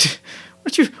dead.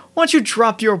 Why don't you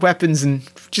drop your weapons and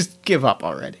just give up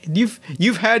already?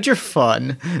 You've had your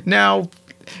fun. Now,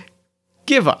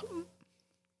 give up.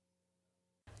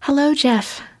 Hello,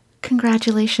 Jeff.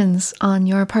 Congratulations on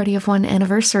your Party of One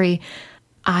anniversary.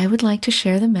 I would like to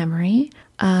share the memory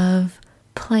of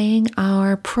playing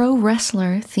our pro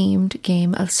wrestler themed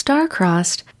game of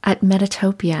Starcrossed at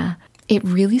Metatopia. It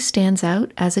really stands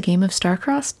out as a game of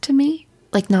Starcrossed to me,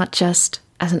 like not just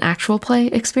as an actual play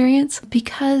experience,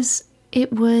 because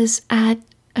it was at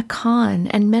a con,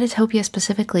 and Metatopia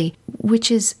specifically,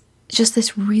 which is just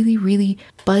this really, really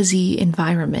buzzy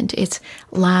environment. It's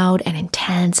loud and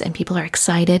intense, and people are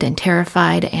excited and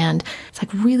terrified, and it's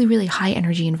like really, really high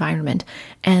energy environment.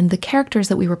 And the characters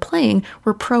that we were playing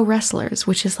were pro wrestlers,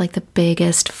 which is like the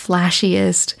biggest,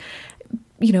 flashiest,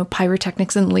 you know,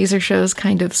 pyrotechnics and laser shows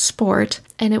kind of sport.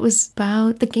 And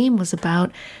the game was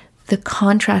about the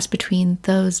contrast between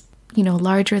those, you know,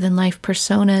 larger than life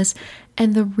personas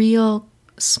and the real,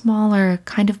 smaller,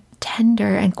 kind of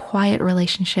tender and quiet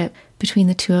relationship between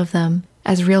the two of them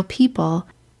as real people.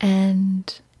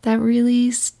 And that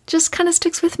really just kind of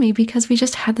sticks with me because we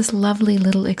just had this lovely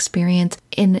little experience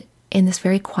in this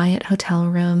very quiet hotel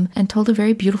room and told a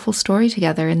very beautiful story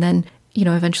together, and then, you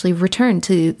know, eventually returned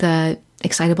to the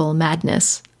excitable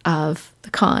madness of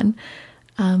the con.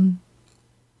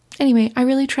 Anyway, I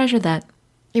really treasure that.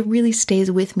 It really stays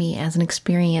with me as an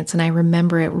experience, and I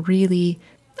remember it really,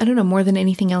 I don't know, more than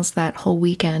anything else that whole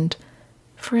weekend.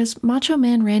 For as Macho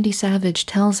Man Randy Savage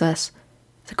tells us,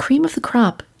 the cream of the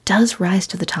crop does rise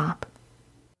to the top.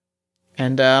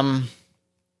 And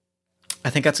I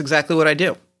think that's exactly what I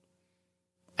do.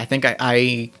 I think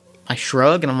I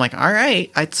shrug and I'm like, all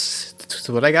right, that's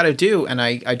what I got to do. And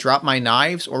I drop my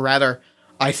knives, or rather,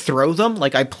 I throw them,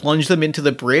 like I plunge them into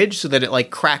the bridge so that it like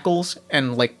crackles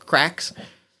and like cracks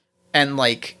and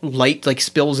like light like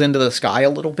spills into the sky a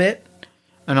little bit.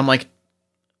 And I'm like,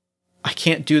 I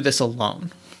can't do this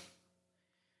alone,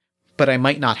 but I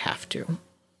might not have to.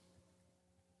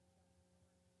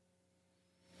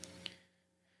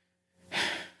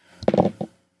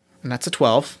 And that's a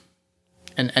 12.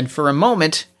 And for a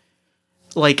moment,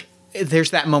 like, there's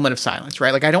that moment of silence,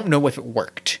 right? Like, I don't know if it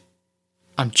worked.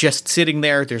 I'm just sitting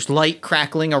there, there's light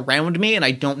crackling around me, and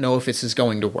I don't know if this is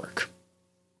going to work.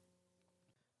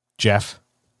 Jeff.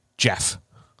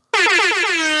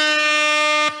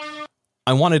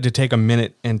 I wanted to take a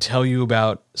minute and tell you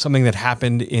about something that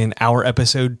happened in our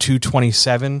episode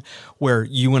 227, where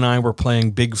you and I were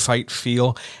playing Big Fight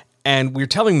Feel, and we're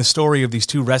telling the story of these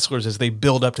two wrestlers as they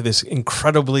build up to this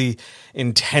incredibly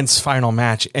intense final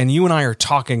match. And you and I are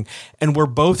talking, and we're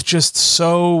both just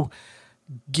so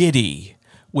giddy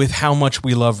with how much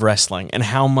we love wrestling and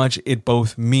how much it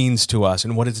both means to us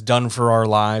and what it's done for our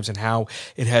lives and how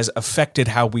it has affected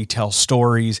how we tell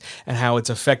stories and how it's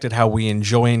affected how we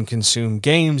enjoy and consume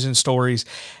games and stories.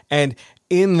 And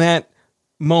in that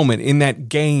moment, in that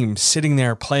game, sitting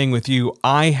there playing with you,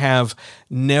 I have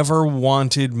never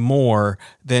wanted more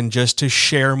than just to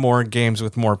share more games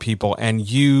with more people. And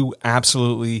you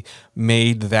absolutely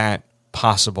made that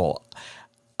possible.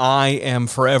 I am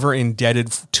forever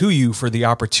indebted to you for the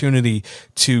opportunity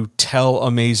to tell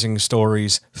amazing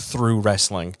stories through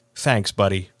wrestling. Thanks,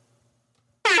 buddy.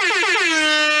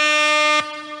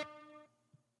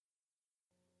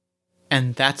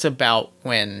 And that's about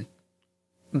when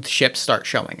the ships start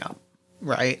showing up,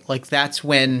 right? Like, that's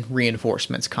when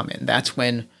reinforcements come in. That's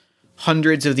when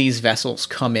hundreds of these vessels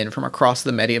come in from across the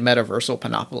metaversal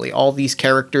panoply. All these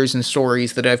characters and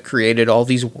stories that I've created, all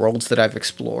these worlds that I've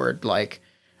explored, like,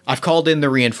 I've called in the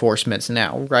reinforcements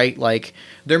now, right? Like,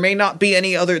 there may not be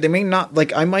any other,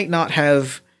 I might not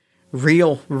have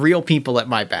real people at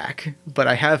my back, but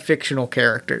I have fictional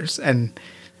characters, and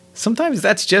sometimes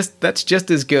that's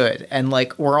just as good. And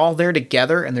like, we're all there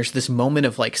together, and there's this moment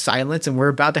of like silence, and we're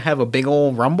about to have a big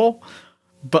old rumble,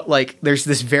 but like, there's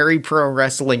this very pro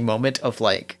wrestling moment of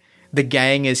like, the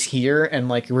gang is here, and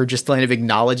like we're just kind of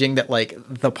acknowledging that like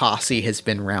the posse has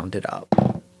been rounded up.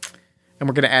 And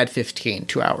we're going to add 15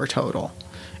 to our total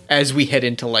as we head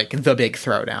into like the big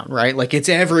throwdown, right? Like it's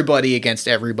everybody against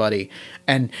everybody.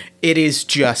 And it is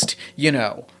just, you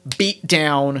know, beat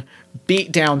down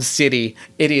city.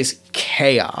 It is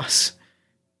chaos.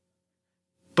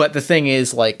 But the thing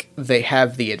is, like, they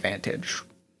have the advantage.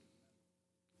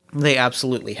 They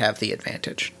absolutely have the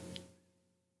advantage.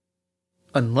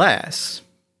 Unless...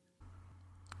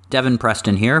 Devin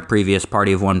Preston here, previous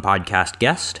Party of One podcast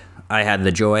guest. I had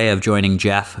the joy of joining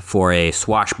Jeff for a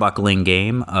swashbuckling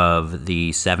game of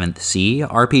the 7th Sea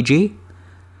RPG.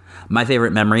 My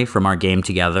favorite memory from our game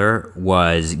together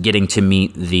was getting to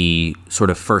meet the sort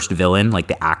of first villain, like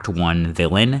the Act 1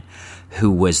 villain,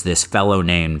 who was this fellow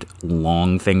named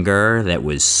Longfinger that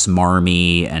was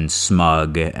smarmy and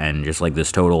smug and just like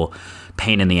this total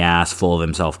pain in the ass, full of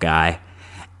himself guy.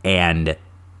 And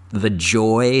the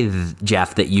joy,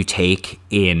 Jeff, that you take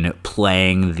in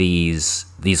playing these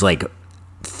like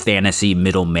fantasy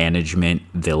middle management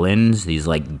villains, these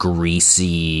like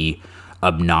greasy,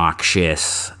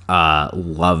 obnoxious,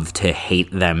 love to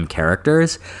hate them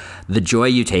characters, the joy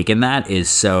you take in that is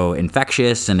so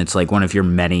infectious, and it's like one of your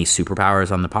many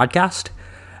superpowers on the podcast.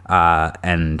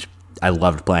 And I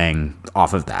loved playing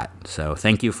off of that. So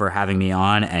thank you for having me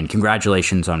on, and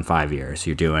congratulations on 5 years.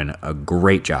 You're doing a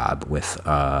great job with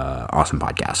awesome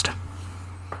podcast.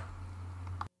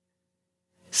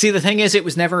 See, the thing is, it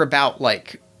was never about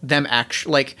like them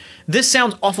actually, like, this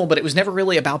sounds awful, but it was never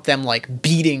really about them like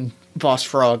beating Boss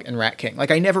Frog and Rat King.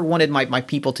 Like, I never wanted my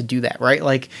people to do that, right?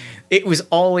 Like, it was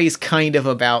always kind of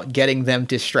about getting them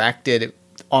distracted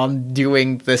on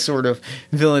doing the sort of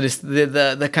villainous,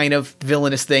 the kind of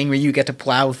villainous thing where you get to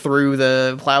plow through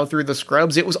the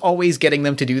scrubs. It was always getting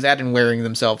them to do that and wearing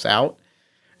themselves out.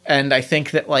 And I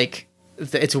think that like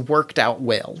it's worked out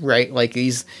well, right? Like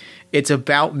it's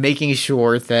about making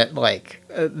sure that like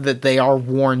that they are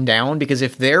worn down, because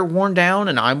if they're worn down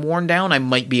and I'm worn down, I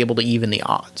might be able to even the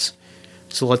odds.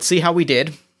 So let's see how we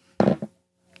did.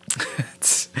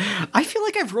 I feel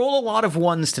like I've rolled a lot of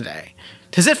ones today.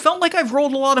 Does it felt like I've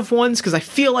rolled a lot of ones? Because I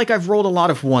feel like I've rolled a lot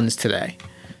of ones today.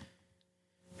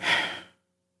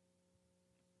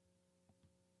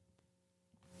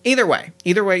 Either way.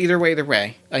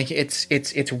 Like,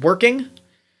 it's working.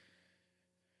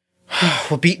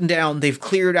 We're beaten down. They've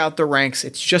cleared out the ranks.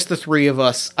 It's just the three of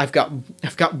us. I've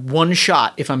got one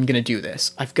shot if I'm gonna do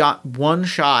this.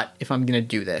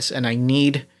 And I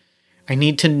need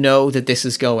to know that this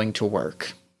is going to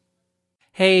work.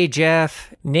 Hey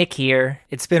Jeff, Nick here.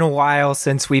 It's been a while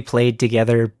since we played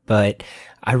together, but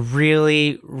I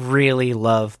really, really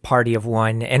love Party of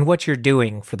One and what you're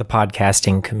doing for the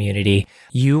podcasting community.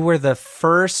 You were the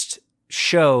first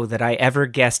show that I ever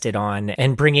guested on,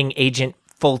 and bringing Agent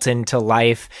Fulton to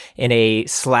life in a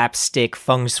slapstick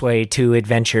Feng Shui 2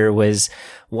 adventure was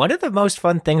one of the most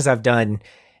fun things I've done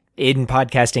in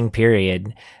podcasting,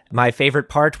 period. My favorite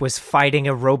part was fighting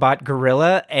a robot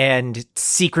gorilla and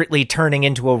secretly turning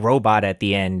into a robot at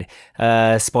the end.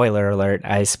 Spoiler alert,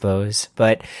 I suppose.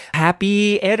 But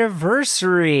happy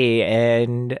anniversary,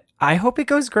 and I hope it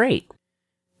goes great.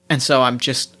 And so I'm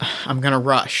gonna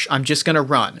rush. I'm just gonna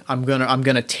run. I'm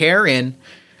gonna tear in.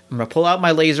 I'm gonna pull out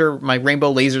my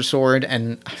rainbow laser sword,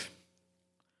 and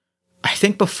I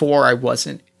think before I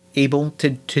wasn't able to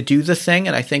do the thing,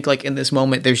 and I think like in this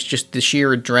moment there's just the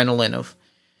sheer adrenaline of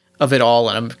it all,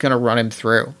 and I'm gonna run him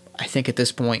through. I think at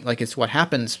this point, like, it's what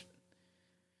happens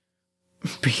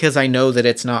because I know that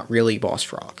it's not really Boss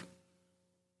Frog.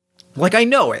 Like, I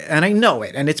know it,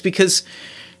 and it's because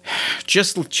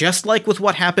just like with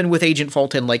what happened with Agent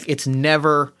Fulton, like, it's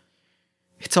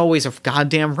always a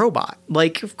goddamn robot.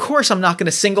 Like, of course I'm not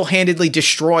gonna single-handedly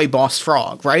destroy Boss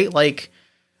Frog, right? Like,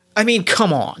 I mean,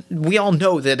 come on. We all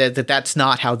know that that's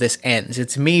not how this ends.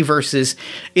 It's me versus.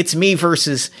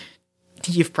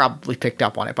 You've probably picked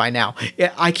up on it by now.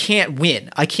 I can't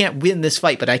win. I can't win this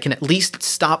fight, but I can at least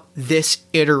stop this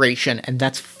iteration, and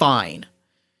that's fine.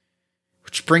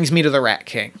 Which brings me to the Rat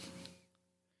King.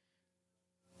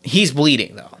 He's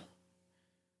bleeding, though.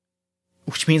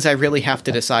 Which means I really have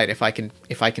to decide if I can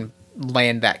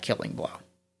land that killing blow.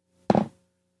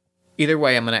 Either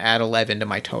way, I'm going to add 11 to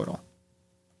my total.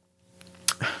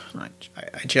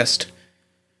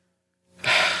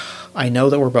 I know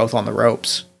that we're both on the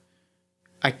ropes.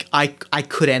 I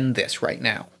could end this right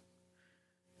now.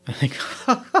 I think.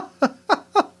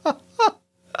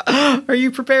 Are you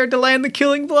prepared to land the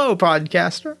killing blow,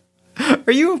 podcaster?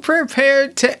 Are you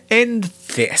prepared to end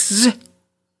this?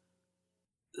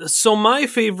 So my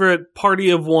favorite Party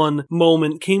of One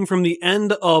moment came from the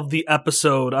end of the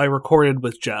episode I recorded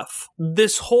with Jeff.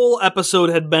 This whole episode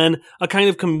had been a kind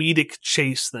of comedic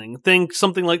chase thing. Think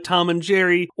something like Tom and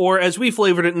Jerry, or as we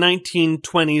flavored it,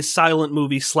 1920s silent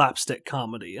movie slapstick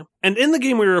comedy. And in the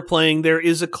game we were playing, there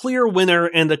is a clear winner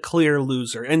and a clear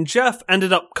loser, and Jeff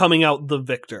ended up coming out the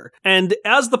victor. And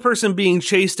as the person being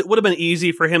chased, it would have been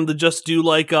easy for him to just do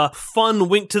like a fun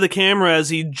wink to the camera as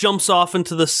he jumps off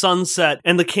into the sunset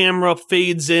and the camera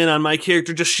fades in on my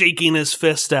character just shaking his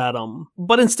fist at him.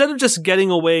 But instead of just getting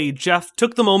away, Jeff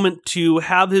took the moment to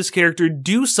have his character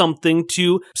do something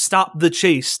to stop the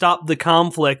chase, stop the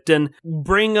conflict, and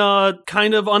bring a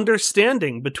kind of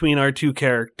understanding between our two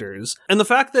characters. And the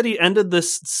fact that he ended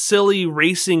this silly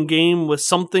racing game with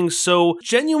something so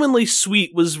genuinely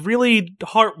sweet was really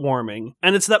heartwarming.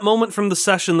 And it's that moment from the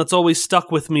session that's always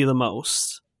stuck with me the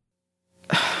most.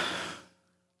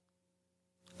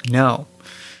 No.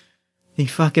 You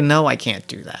fucking know I can't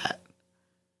do that.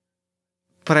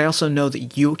 But I also know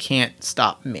that you can't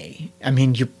stop me. I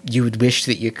mean, you would wish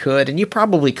that you could, and you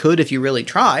probably could if you really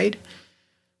tried.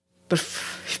 But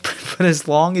as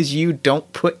long as you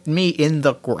don't put me in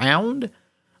the ground,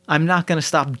 I'm not going to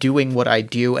stop doing what I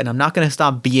do, and I'm not going to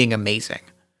stop being amazing.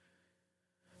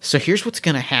 So here's what's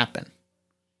going to happen.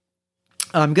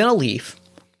 I'm going to leave,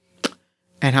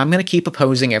 and I'm going to keep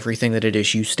opposing everything that it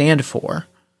is you stand for.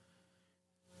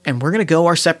 And we're going to go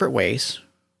our separate ways.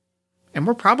 And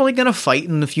we're probably going to fight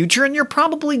in the future, and you're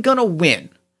probably going to win.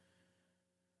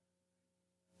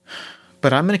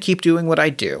 But I'm going to keep doing what I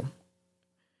do.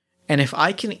 And if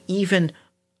I can even,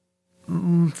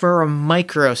 for a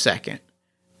microsecond,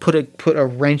 put a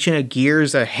wrench in a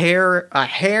gears, a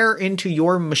hair into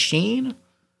your machine,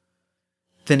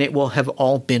 then it will have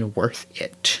all been worth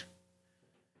it.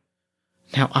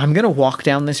 Now, I'm going to walk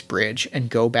down this bridge and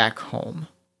go back home.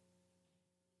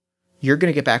 You're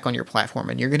going to get back on your platform,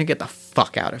 and you're going to get the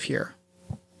fuck out of here.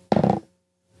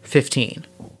 15.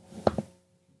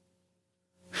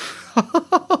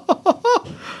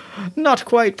 Not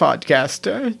quite,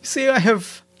 podcaster. See, I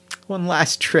have one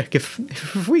last trick.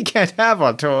 If we can't have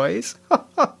our toys,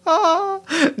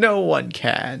 no one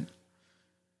can.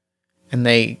 And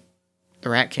the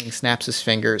Rat King snaps his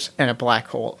fingers, and a black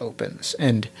hole opens.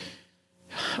 And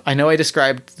I know I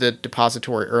described the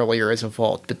depository earlier as a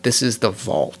vault, but this is the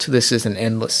vault. This is an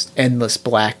endless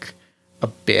black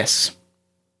abyss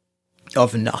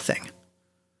of nothing.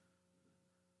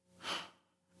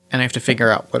 And I have to figure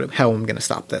out how I'm going to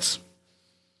stop this.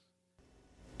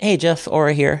 Hey, Jeff,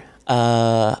 Aura here.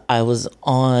 I was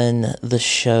on the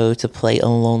show to play A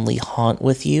Lonely Haunt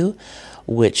with you,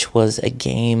 which was a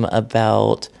game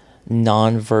about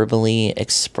non-verbally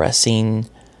expressing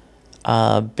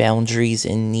boundaries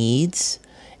and needs.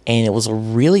 And it was a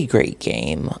really great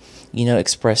game. You know,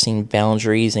 expressing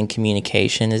boundaries and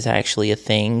communication is actually a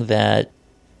thing that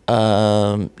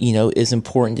is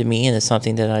important to me, and it's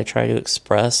something that I try to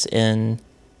express in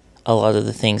a lot of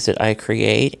the things that I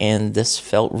create, and this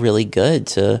felt really good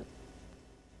to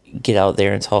get out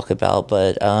there and talk about.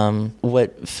 But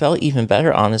what felt even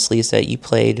better, honestly, is that you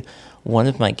played one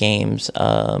of my games,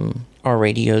 Our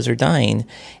Radios Are Dying,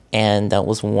 and that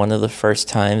was one of the first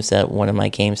times that one of my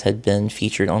games had been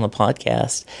featured on the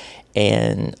podcast,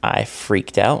 and I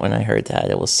freaked out when I heard that.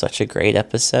 It was such a great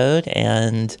episode,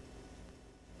 and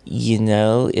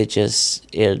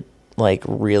it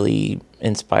really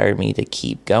inspired me to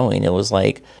keep going. It was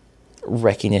like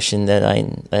recognition that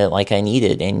I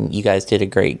needed, and you guys did a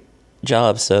great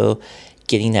job. So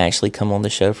getting to actually come on the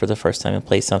show for the first time and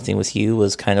play something with you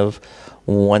was kind of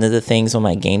one of the things on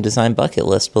my game design bucket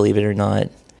list, believe it or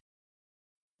not.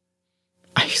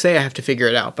 I say I have to figure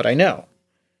it out, but I know.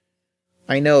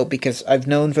 I know because I've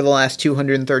known for the last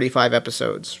 235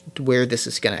 episodes where this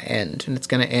is going to end, and it's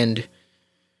going to end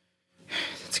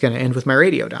with my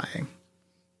radio dying.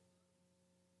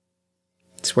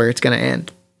 It's where it's going to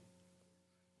end.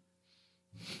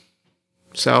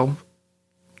 So,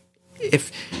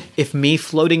 if me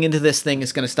floating into this thing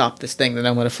is going to stop this thing, then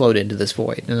I'm going to float into this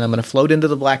void, and I'm going to float into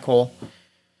the black hole.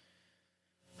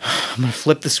 I'm going to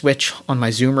flip the switch on my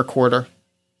Zoom recorder.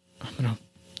 I'm going to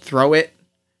throw it.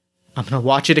 I'm going to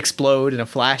watch it explode in a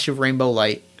flash of rainbow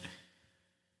light.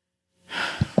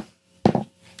 I'm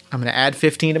going to add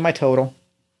 15 to my total.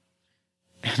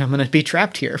 And I'm going to be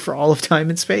trapped here for all of time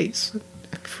and space.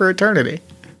 For eternity.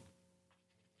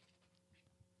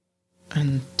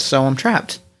 And so I'm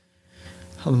trapped.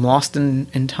 I'm lost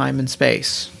in time and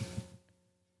space.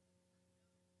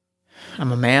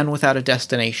 I'm a man without a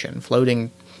destination,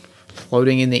 floating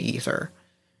in the ether.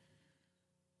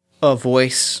 A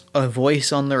voice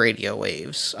on the radio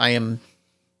waves. I am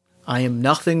I am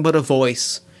nothing but a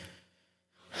voice.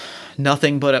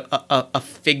 Nothing but a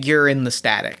figure in the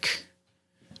static.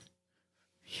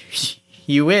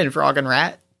 You win, Frog and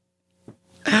Rat.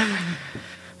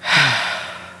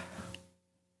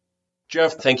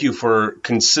 Jeff, thank you for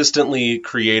consistently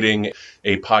creating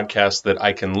a podcast that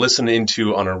I can listen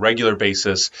into on a regular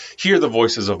basis, hear the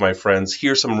voices of my friends,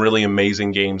 hear some really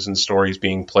amazing games and stories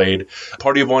being played.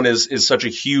 Party of One is such a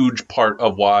huge part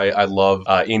of why I love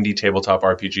indie tabletop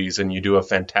RPGs, and you do a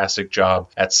fantastic job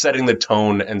at setting the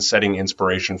tone and setting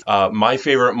inspiration. My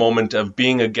favorite moment of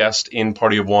being a guest in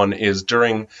Party of One is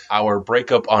during our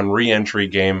breakup on Re-Entry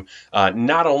game.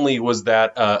 Not only was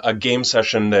that a game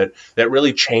session that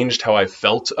really changed how I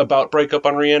felt about Breakup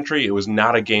on Re-Entry, it was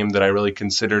not a game that I really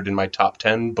considered in my top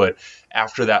 10, but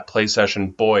after that play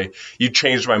session, boy, you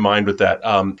changed my mind with that.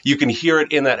 You can hear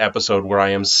it in that episode where I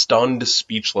am stunned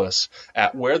speechless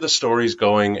at where the story's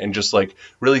going and just like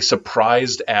really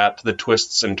surprised at the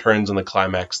twists and turns and the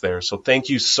climax there. So thank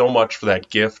you so much for that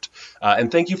gift.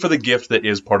 And thank you for the gift that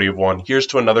is Party of One. Here's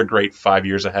to another great 5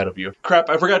 years ahead of you. Crap,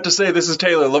 I forgot to say this is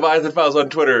Taylor, Leviathan Files on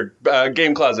Twitter,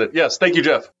 Game Closet. Yes, thank you,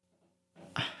 Jeff.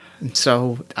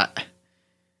 So,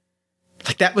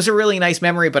 that was a really nice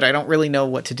memory, but I don't really know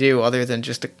what to do other than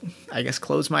just to, I guess,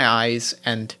 close my eyes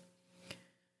and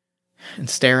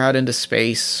stare out into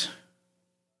space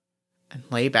and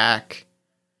lay back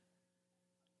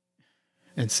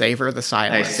and savor the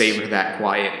silence. I savor that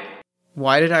quiet.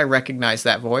 Why did I recognize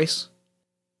that voice?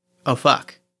 Oh,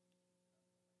 fuck.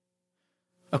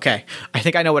 Okay, I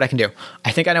think I know what I can do.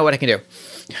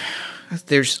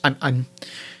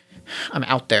 I'm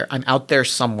out there. I'm out there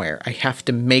somewhere. I have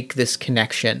to make this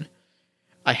connection.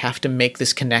 Somewhere. I have to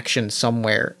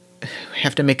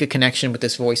make a connection with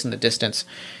this voice in the distance.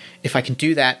 If I can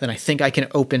do that, then I think I can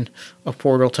open a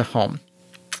portal to home.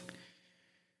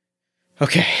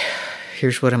 Okay,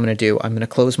 here's what I'm going to do. I'm going to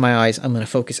close my eyes. I'm going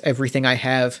to focus everything I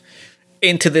have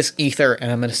into this ether,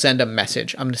 and I'm going to send a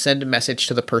message. I'm going to send a message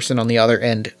to the person on the other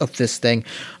end of this thing.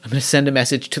 I'm going to send a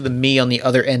message to the me on the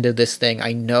other end of this thing.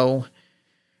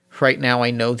 Right now,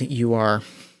 I know that you are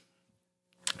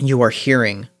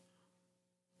hearing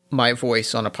my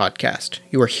voice on a podcast.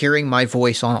 You are hearing my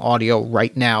voice on audio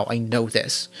right now. I know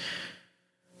this.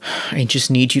 I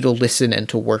just need you to listen and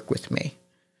to work with me.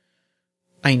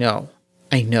 I know.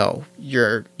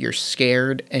 You're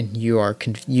scared and you're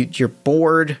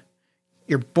bored.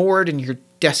 You're bored and you're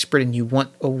desperate and you want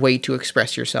a way to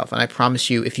express yourself. And I promise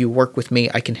you, if you work with me,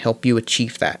 I can help you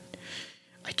achieve that.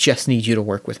 I just need you to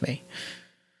work with me.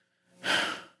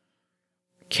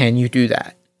 Can you do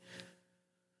that?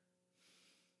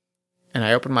 And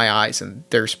I open my eyes and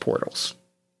there's portals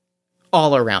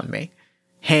all around me.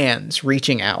 Hands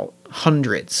reaching out.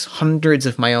 Hundreds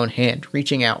of my own hand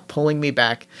reaching out, pulling me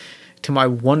back to my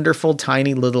wonderful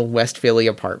tiny little West Philly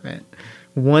apartment.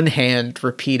 One hand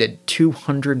repeated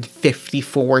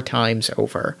 254 times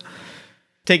over.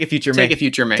 Take a future me. Take a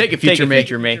future me. Take a future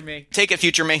me. Take a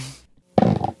future me.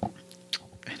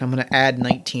 I'm going to add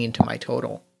 19 to my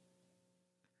total.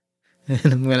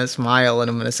 And I'm going to smile and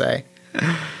I'm going to say,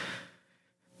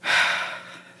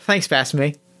 thanks, past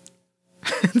me.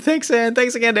 Thanks again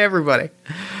to everybody.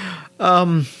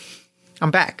 I'm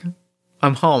back.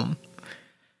 I'm home.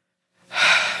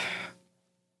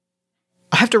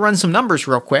 I have to run some numbers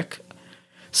real quick.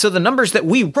 So the numbers that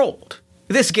we rolled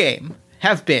this game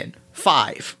have been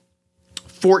 5,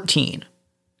 14,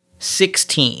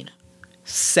 16,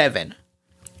 7,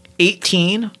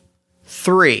 18,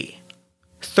 3,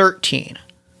 13,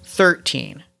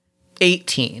 13,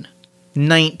 18,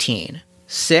 19,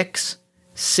 6,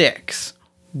 6,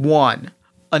 1,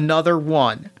 another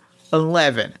 1,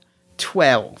 11,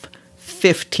 12,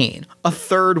 15, a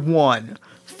third 1,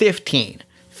 15,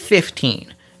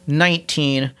 15,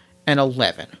 19, and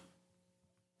 11. I'm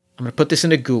going to put this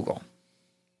into Google,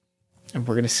 and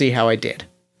we're going to see how I did.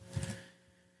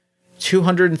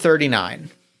 239.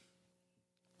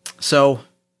 So,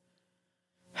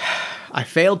 I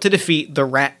failed to defeat the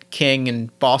Rat King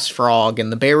and Boss Frog,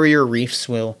 and the barrier reefs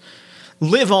will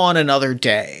live on another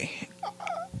day.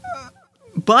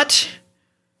 But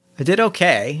I did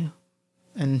okay,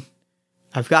 and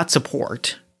I've got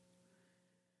support.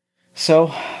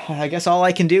 So, I guess all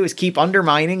I can do is keep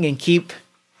undermining and keep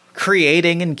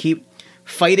creating and keep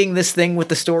fighting this thing with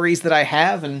the stories that I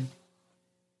have, and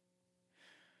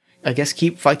I guess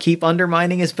keep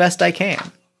undermining as best I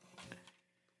can.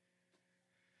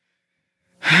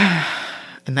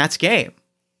 And that's game.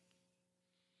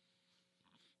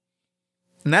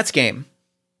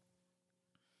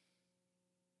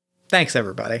 Thanks,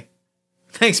 everybody.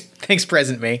 Thanks,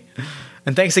 present me.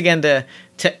 And thanks again to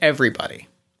everybody.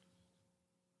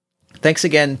 Thanks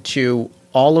again to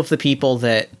all of the people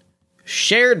that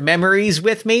shared memories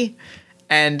with me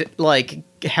and, like,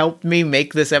 helped me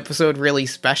make this episode really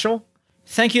special.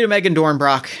 Thank you to Megan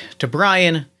Dornbrock, to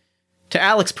Brian, to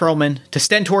Alex Perlman, to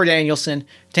Stentor Danielson,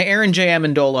 to Aaron J.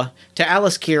 Amendola, to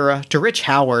Alice Kira, to Rich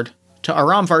Howard, to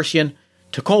Aram Varshian,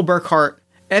 to Cole Burkhart,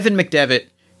 Evan McDevitt,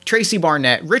 Tracy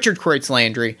Barnett, Richard Kreutz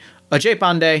Landry, Ajay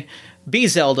Pandey, B.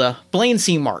 Zelda, Blaine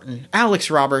C. Martin,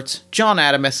 Alex Roberts, John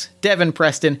Adamus, Devin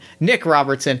Preston, Nick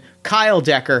Robertson, Kyle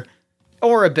Decker,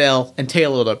 Ora Bell, and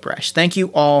Taylor Lobrecht. Thank you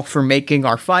all for making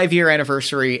our 5-year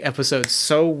anniversary episode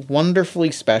so wonderfully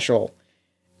special.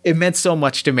 It meant so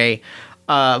much to me.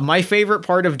 My favorite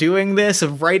part of doing this,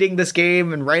 of writing this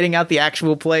game and writing out the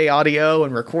actual play audio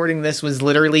and recording this, was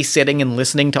literally sitting and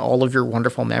listening to all of your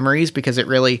wonderful memories, because it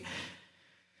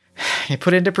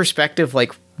put into perspective,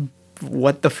 like,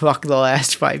 what the fuck the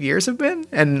last 5 years have been.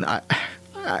 And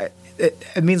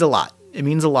it means a lot. It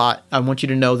means a lot. I want you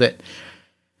to know that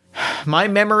my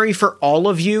memory for all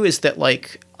of you is that,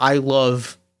 like, I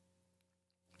love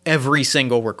every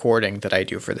single recording that I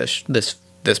do for this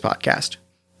podcast.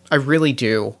 I really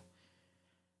do.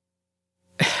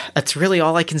 That's really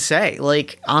all I can say.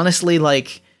 Like, honestly,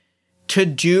 like, to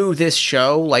do this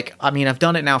show, like, I mean, I've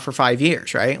done it now for 5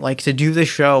 years, right? Like, to do this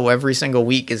show every single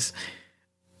week is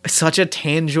such a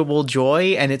tangible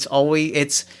joy, and it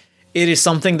is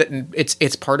something that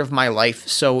it's part of my life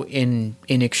so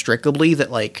inextricably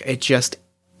that, like, it just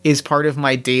is part of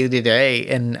my day to day,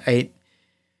 and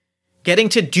getting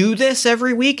to do this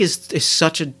every week is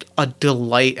such a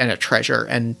delight and a treasure,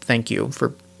 and thank you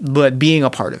for being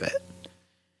a part of it.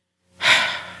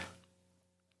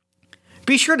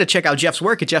 Be sure to check out Jeff's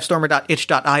work at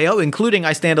jeffstormer.itch.io, including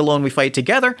I Stand Alone, We Fight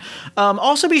Together.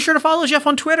 Also, be sure to follow Jeff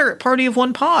on Twitter at Party of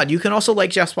One Pod. You can also like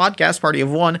Jeff's podcast, Party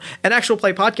of One, an actual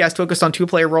play podcast focused on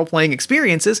two-player role-playing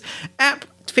experiences at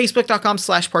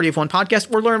facebook.com/Party of One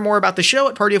Podcast, or learn more about the show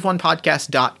at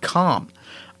partyofonepodcast.com.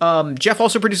 Jeff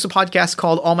also produced a podcast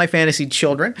called All My Fantasy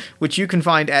Children, which you can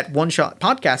find at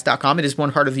oneshotpodcast.com. It is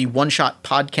one part of the One Shot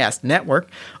Podcast Network.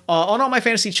 On All My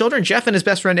Fantasy Children, Jeff and his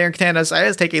best friend Eric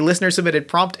Tanazayas take a listener-submitted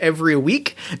prompt every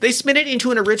week. They spin it into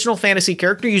an original fantasy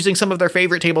character using some of their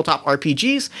favorite tabletop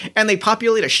RPGs, and they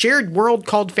populate a shared world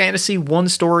called fantasy, one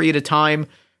story at a time.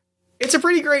 It's a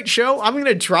pretty great show. I'm going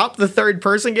to drop the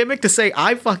third-person gimmick to say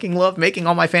I fucking love making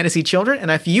All My Fantasy Children, and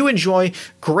if you enjoy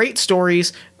great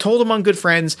stories told among good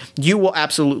friends, you will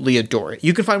absolutely adore it.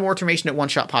 You can find more information at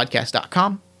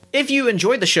oneshotpodcast.com. If you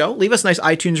enjoyed the show, leave us a nice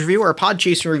iTunes review, or a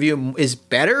Podchaser review is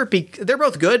better. They're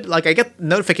both good. Like, I get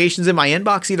notifications in my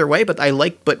inbox either way, but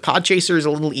Podchaser is a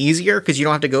little easier because you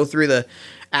don't have to go through the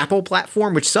Apple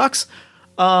platform, which sucks.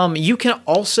 You can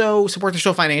also support the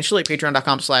show financially at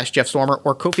patreon.com/JeffStormer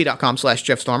or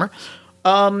Ko-fi.com/JeffStormer.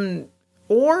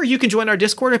 Or you can join our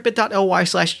Discord at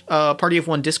bit.ly/Party of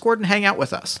One Discord and hang out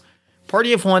with us.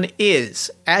 Party of One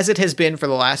is, as it has been for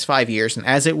the last 5 years, and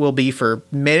as it will be for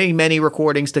many, many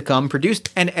recordings to come, produced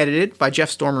and edited by Jeff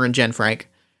Stormer and Jen Frank.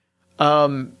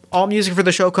 All music for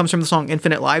the show comes from the song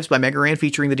Infinite Lives by Mega Ran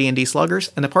featuring the D&D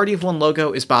Sluggers, and the Party of One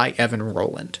logo is by Evan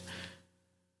Rowland.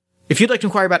 If you'd like to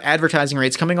inquire about advertising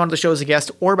rates, coming on the show as a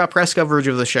guest, or about press coverage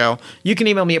of the show, you can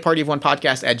email me at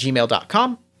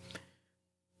partyofonepodcast@gmail.com.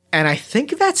 And I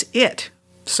think that's it.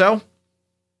 So,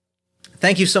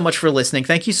 thank you so much for listening.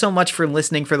 Thank you so much for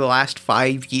listening for the last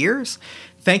 5 years.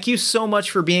 Thank you so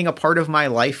much for being a part of my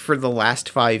life for the last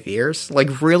 5 years.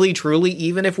 Like, really, truly,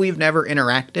 even if we've never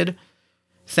interacted,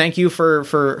 thank you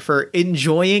for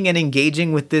enjoying and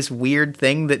engaging with this weird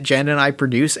thing that Jen and I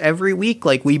produce every week.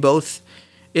 Like,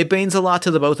 it means a lot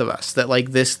to the both of us that,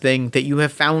 like, this thing, that you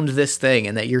have found this thing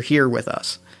and that you're here with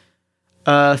us.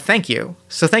 Thank you.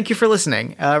 So thank you for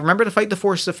listening. Remember to fight the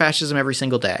forces of fascism every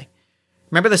single day.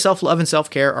 Remember that self-love and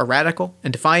self-care are radical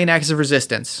and defiant acts of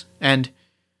resistance. And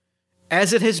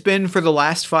as it has been for the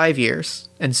last 5 years,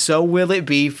 and so will it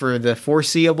be for the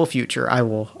foreseeable future, I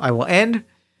will end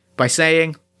by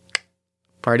saying,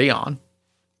 party on.